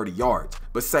like 30 yards.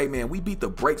 But say, man, we beat the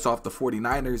brakes off the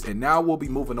 49ers, and now we'll be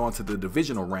moving on to the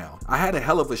divisional round. I had a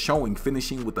hell of a showing,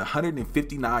 finishing with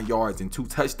 159 yards and 2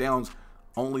 touchdowns,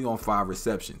 only on 5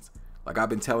 receptions. Like I've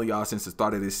been telling y'all since the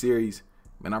start of this series,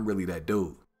 man, I'm really that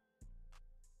dude.